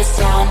within the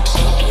sound.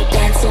 Keep you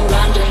dancing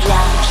round and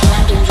round,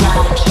 round and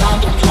round,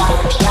 round and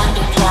round, round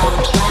and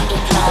round, round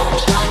and round,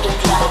 round and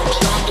round,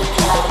 round and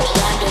round,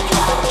 round and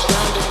round,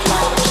 round and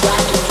round,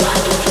 round and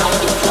round and round and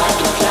round and round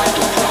and round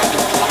and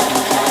round.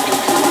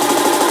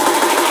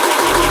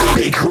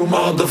 Big room,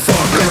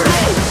 motherfucker.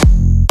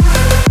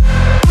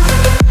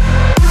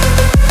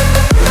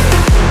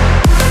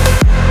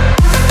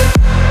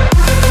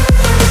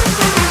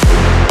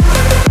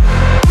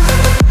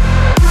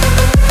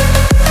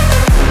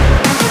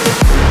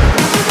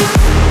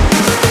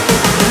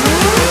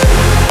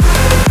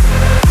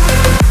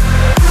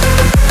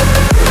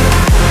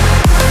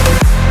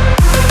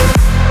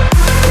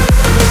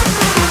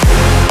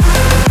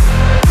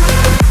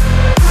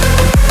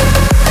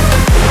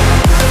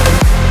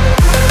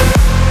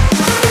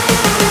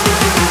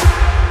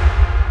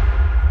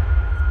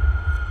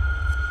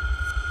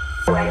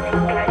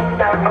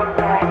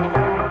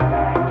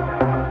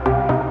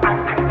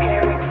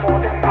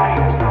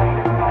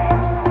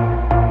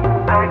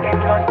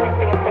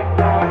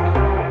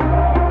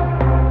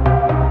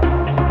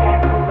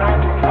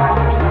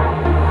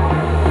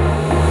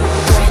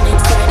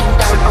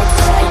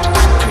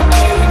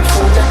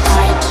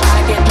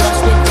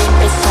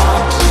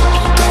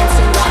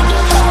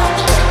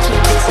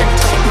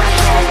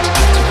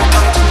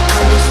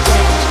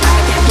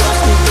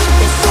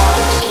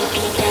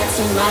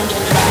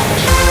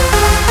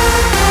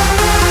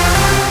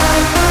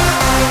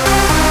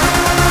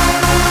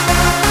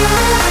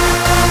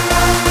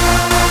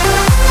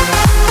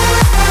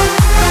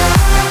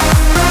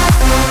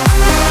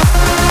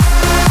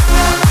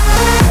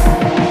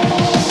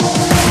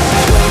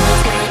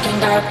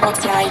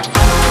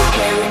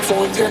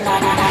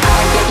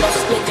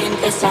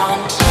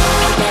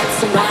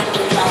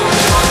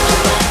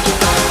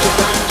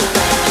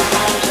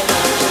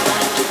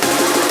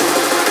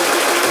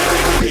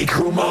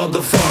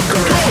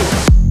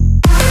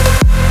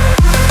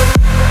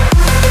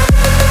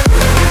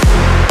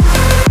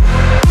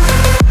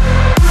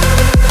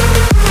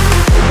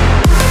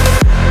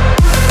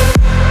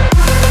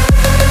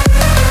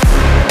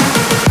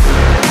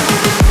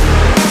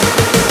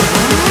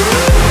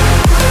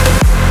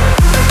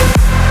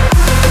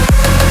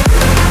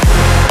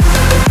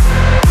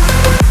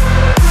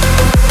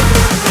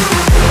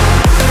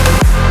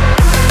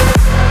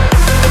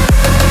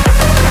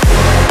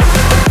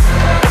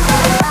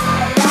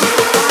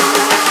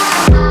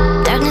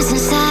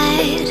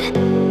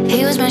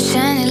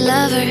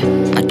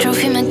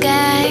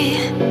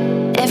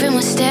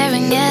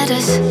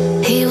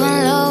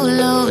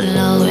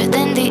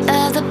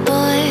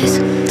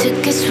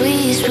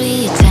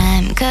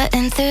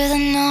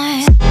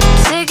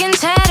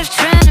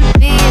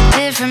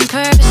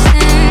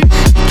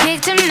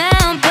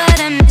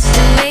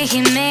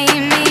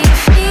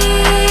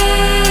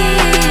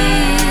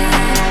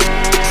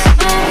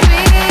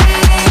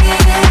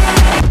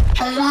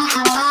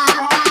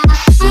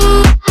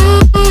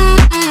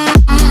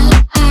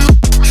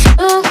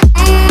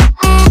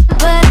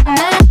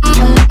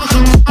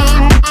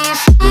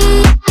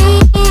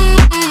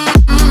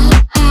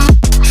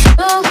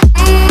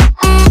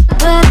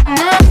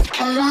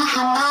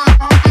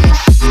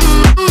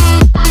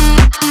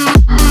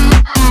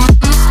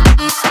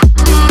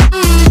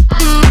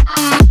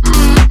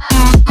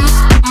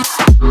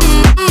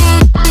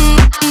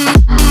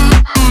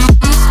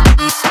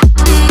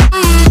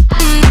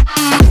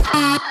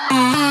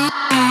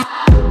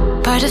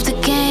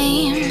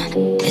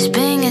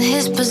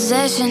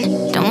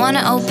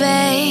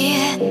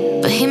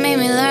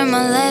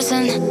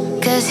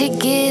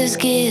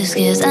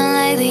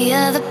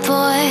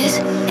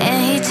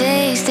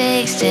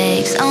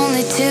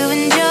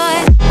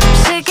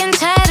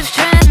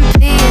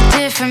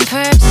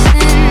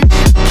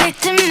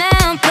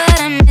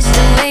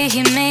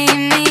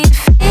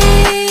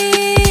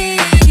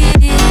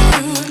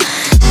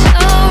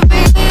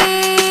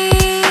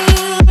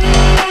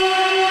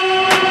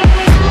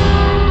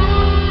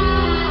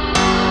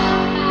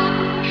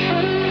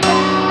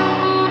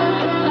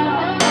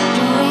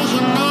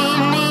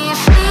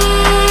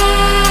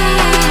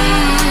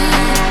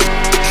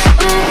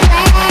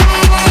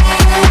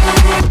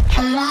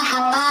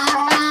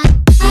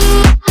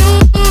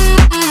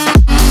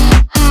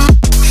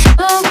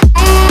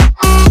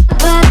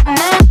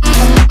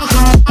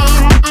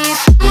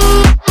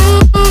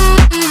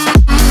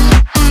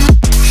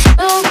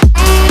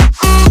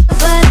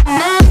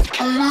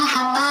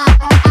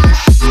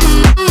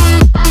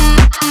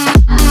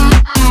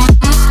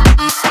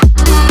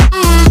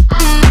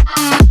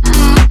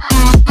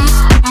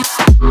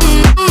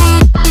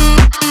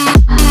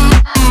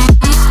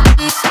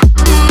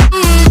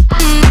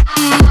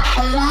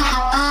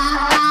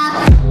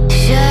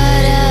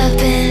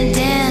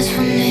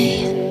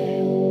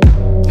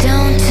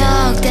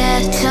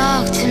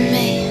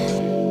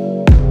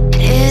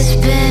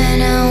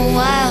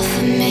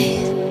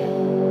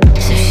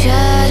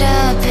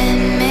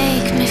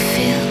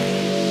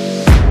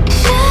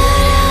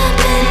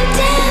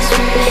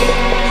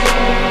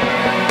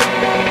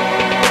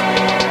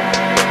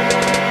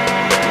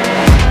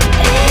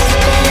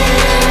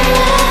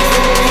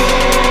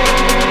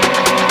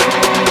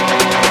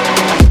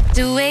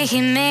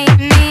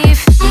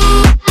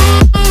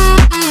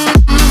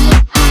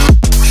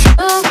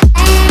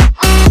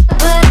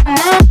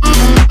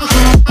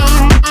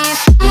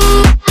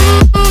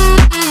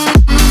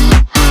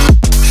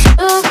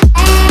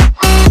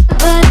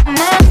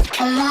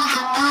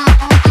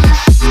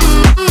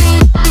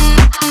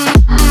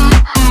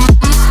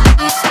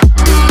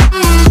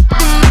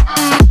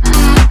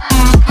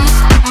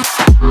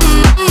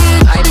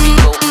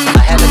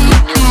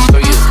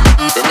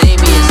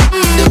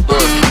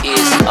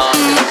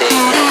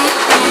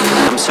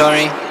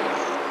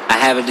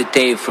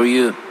 Tape for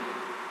you.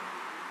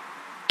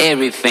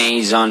 Everything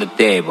is on the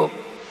table.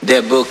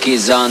 The book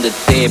is on the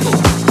table.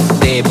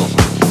 Table,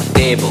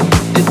 table.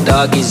 The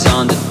dog is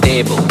on the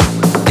table.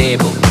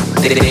 Table,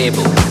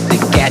 table. The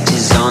cat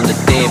is on the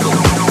table.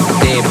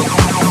 Table,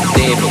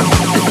 table.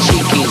 The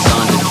chicken is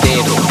on the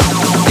table.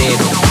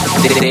 Table,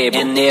 table.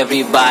 And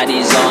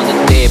everybody's on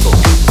the table.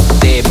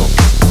 Table,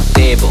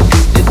 table.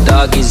 The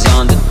dog is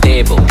on the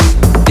table.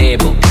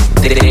 Table,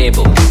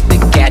 table. The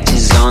cat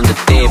is on the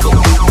table.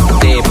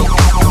 Table,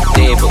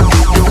 table.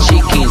 The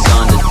chicken's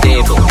on the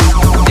table.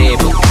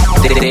 Table,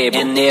 table.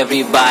 And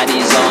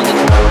everybody's on the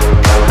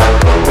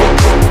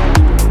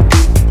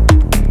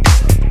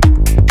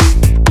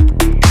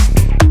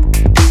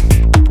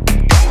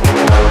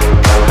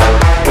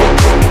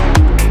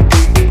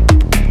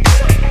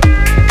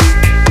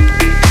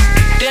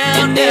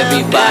and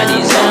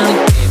everybody's on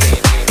the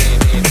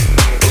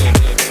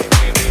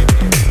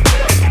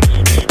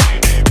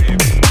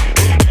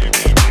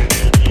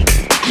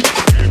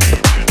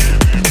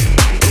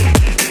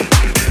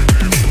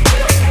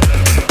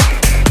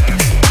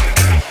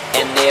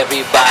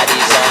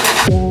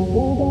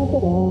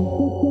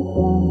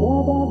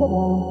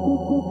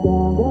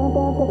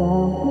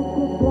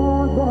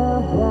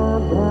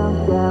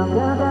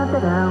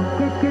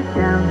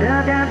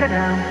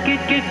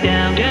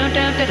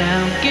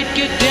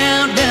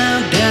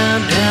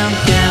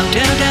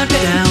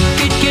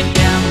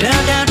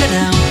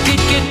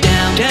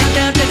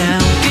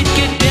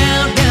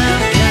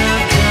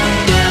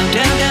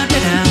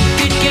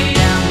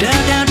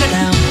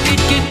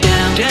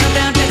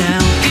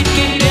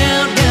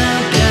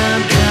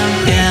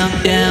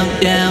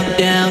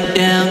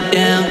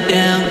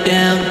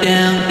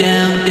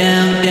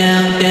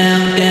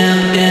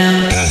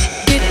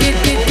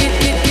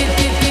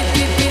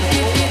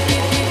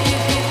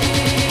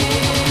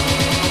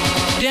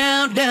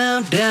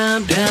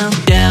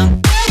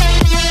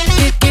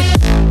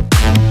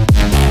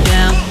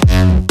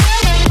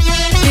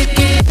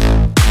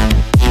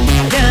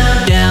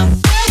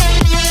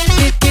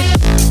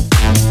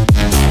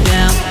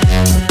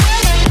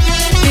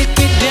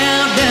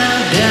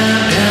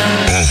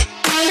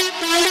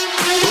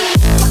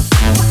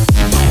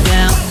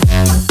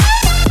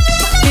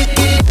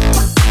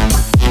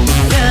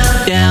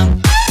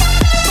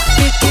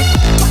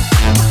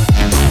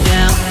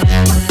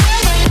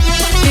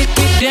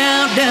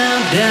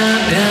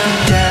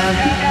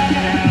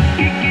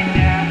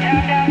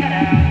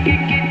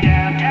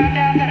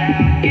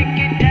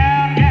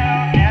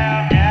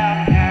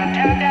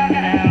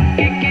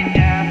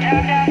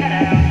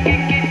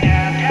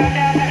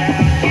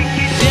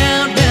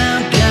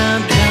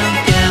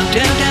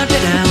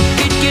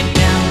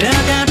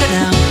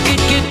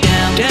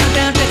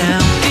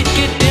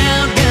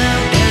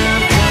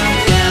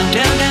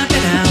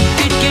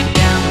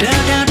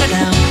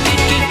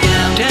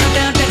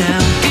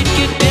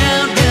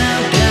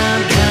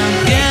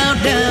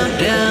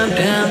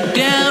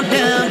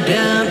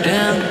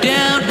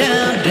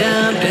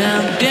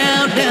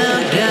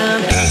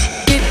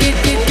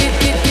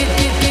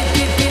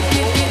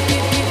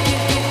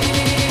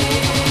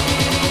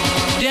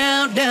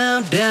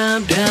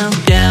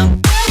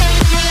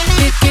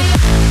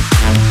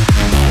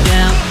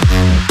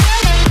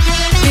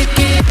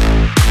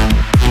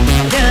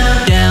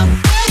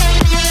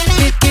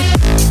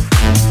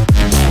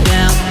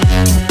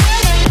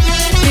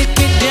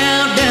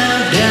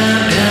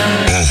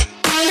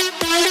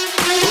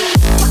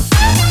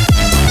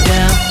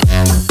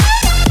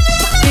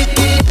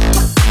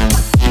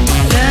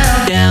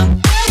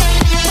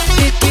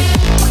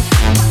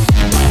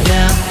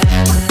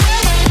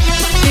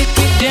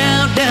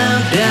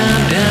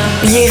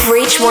You've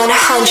reached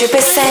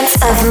 100%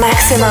 of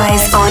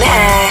Maxximize On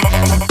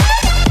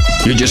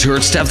Air. You just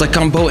heard Steph Da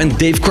Campo and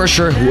Dave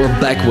Crusher, who are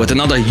back with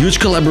another huge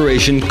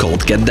collaboration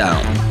called Get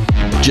Down.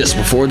 Just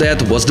before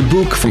that was The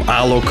Book from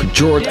Alok,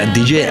 Jord and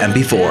DJ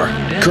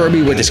MP4,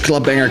 Kirby with his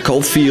club banger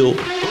called Feel,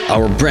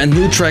 our brand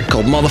new track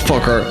called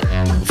Motherfucker,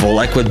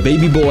 Volek with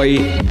Baby Boy,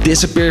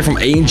 Disappear from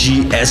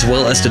A&G, as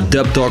well as the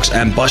Dub Dogs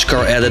and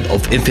Bashkar edit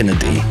of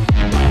Infinity.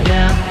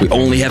 We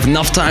only have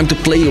enough time to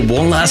play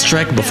one last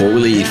track before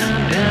we leave.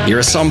 Here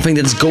is something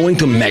that's going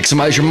to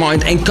maximize your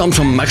mind and comes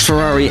from Max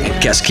Ferrari and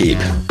Caskeep.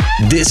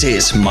 This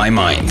is My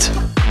Mind.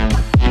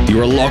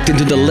 You are locked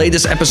into the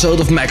latest episode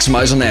of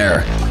Maxximize On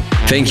Air.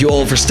 Thank you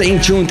all for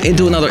staying tuned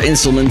into another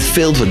installment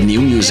filled with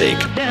new music.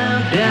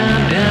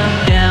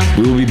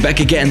 We will be back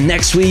again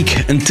next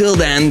week. Until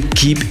then,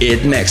 keep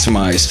it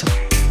maximized.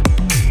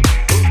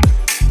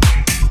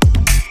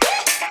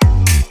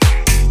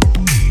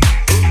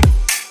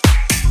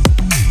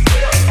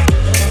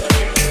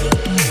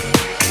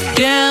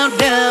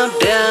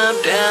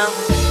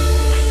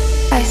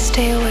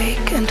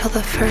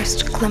 the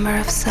first glimmer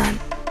of sun.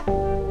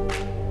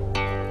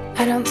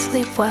 I don't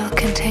sleep well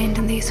contained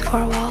in these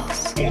four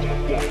walls.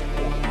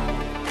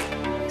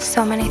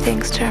 So many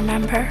things to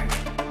remember.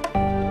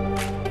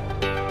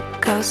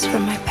 Ghosts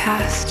from my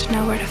past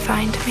know where to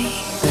find me.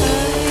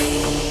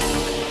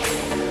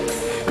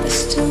 I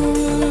still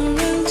wanna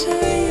run to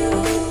you.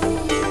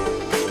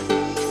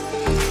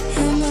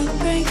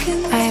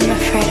 I am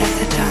afraid of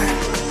the dark.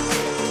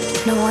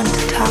 No one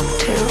to talk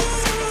to,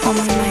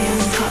 only my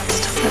own thoughts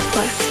to live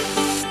with.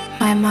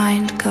 My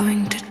mind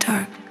going to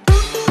dark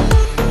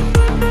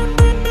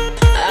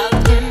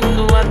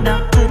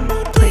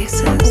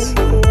places.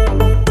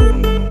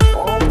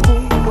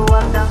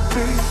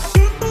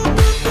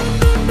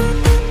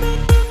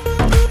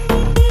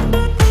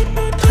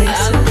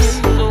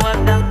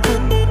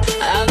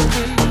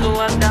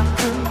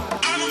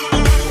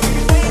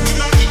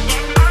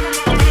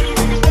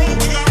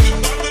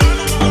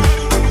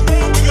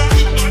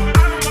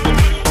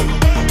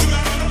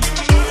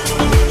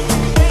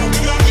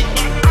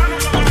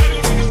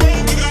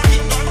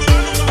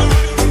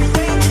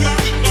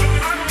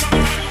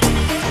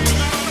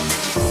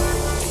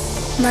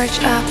 Merge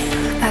up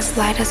as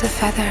light as a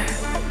feather.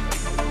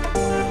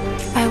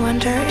 I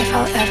wonder if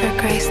I'll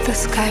ever grace the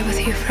sky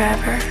with you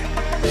forever.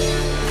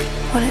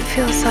 When it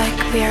feels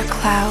like we are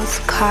clouds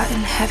caught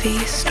in heavy,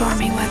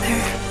 stormy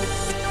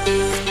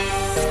weather.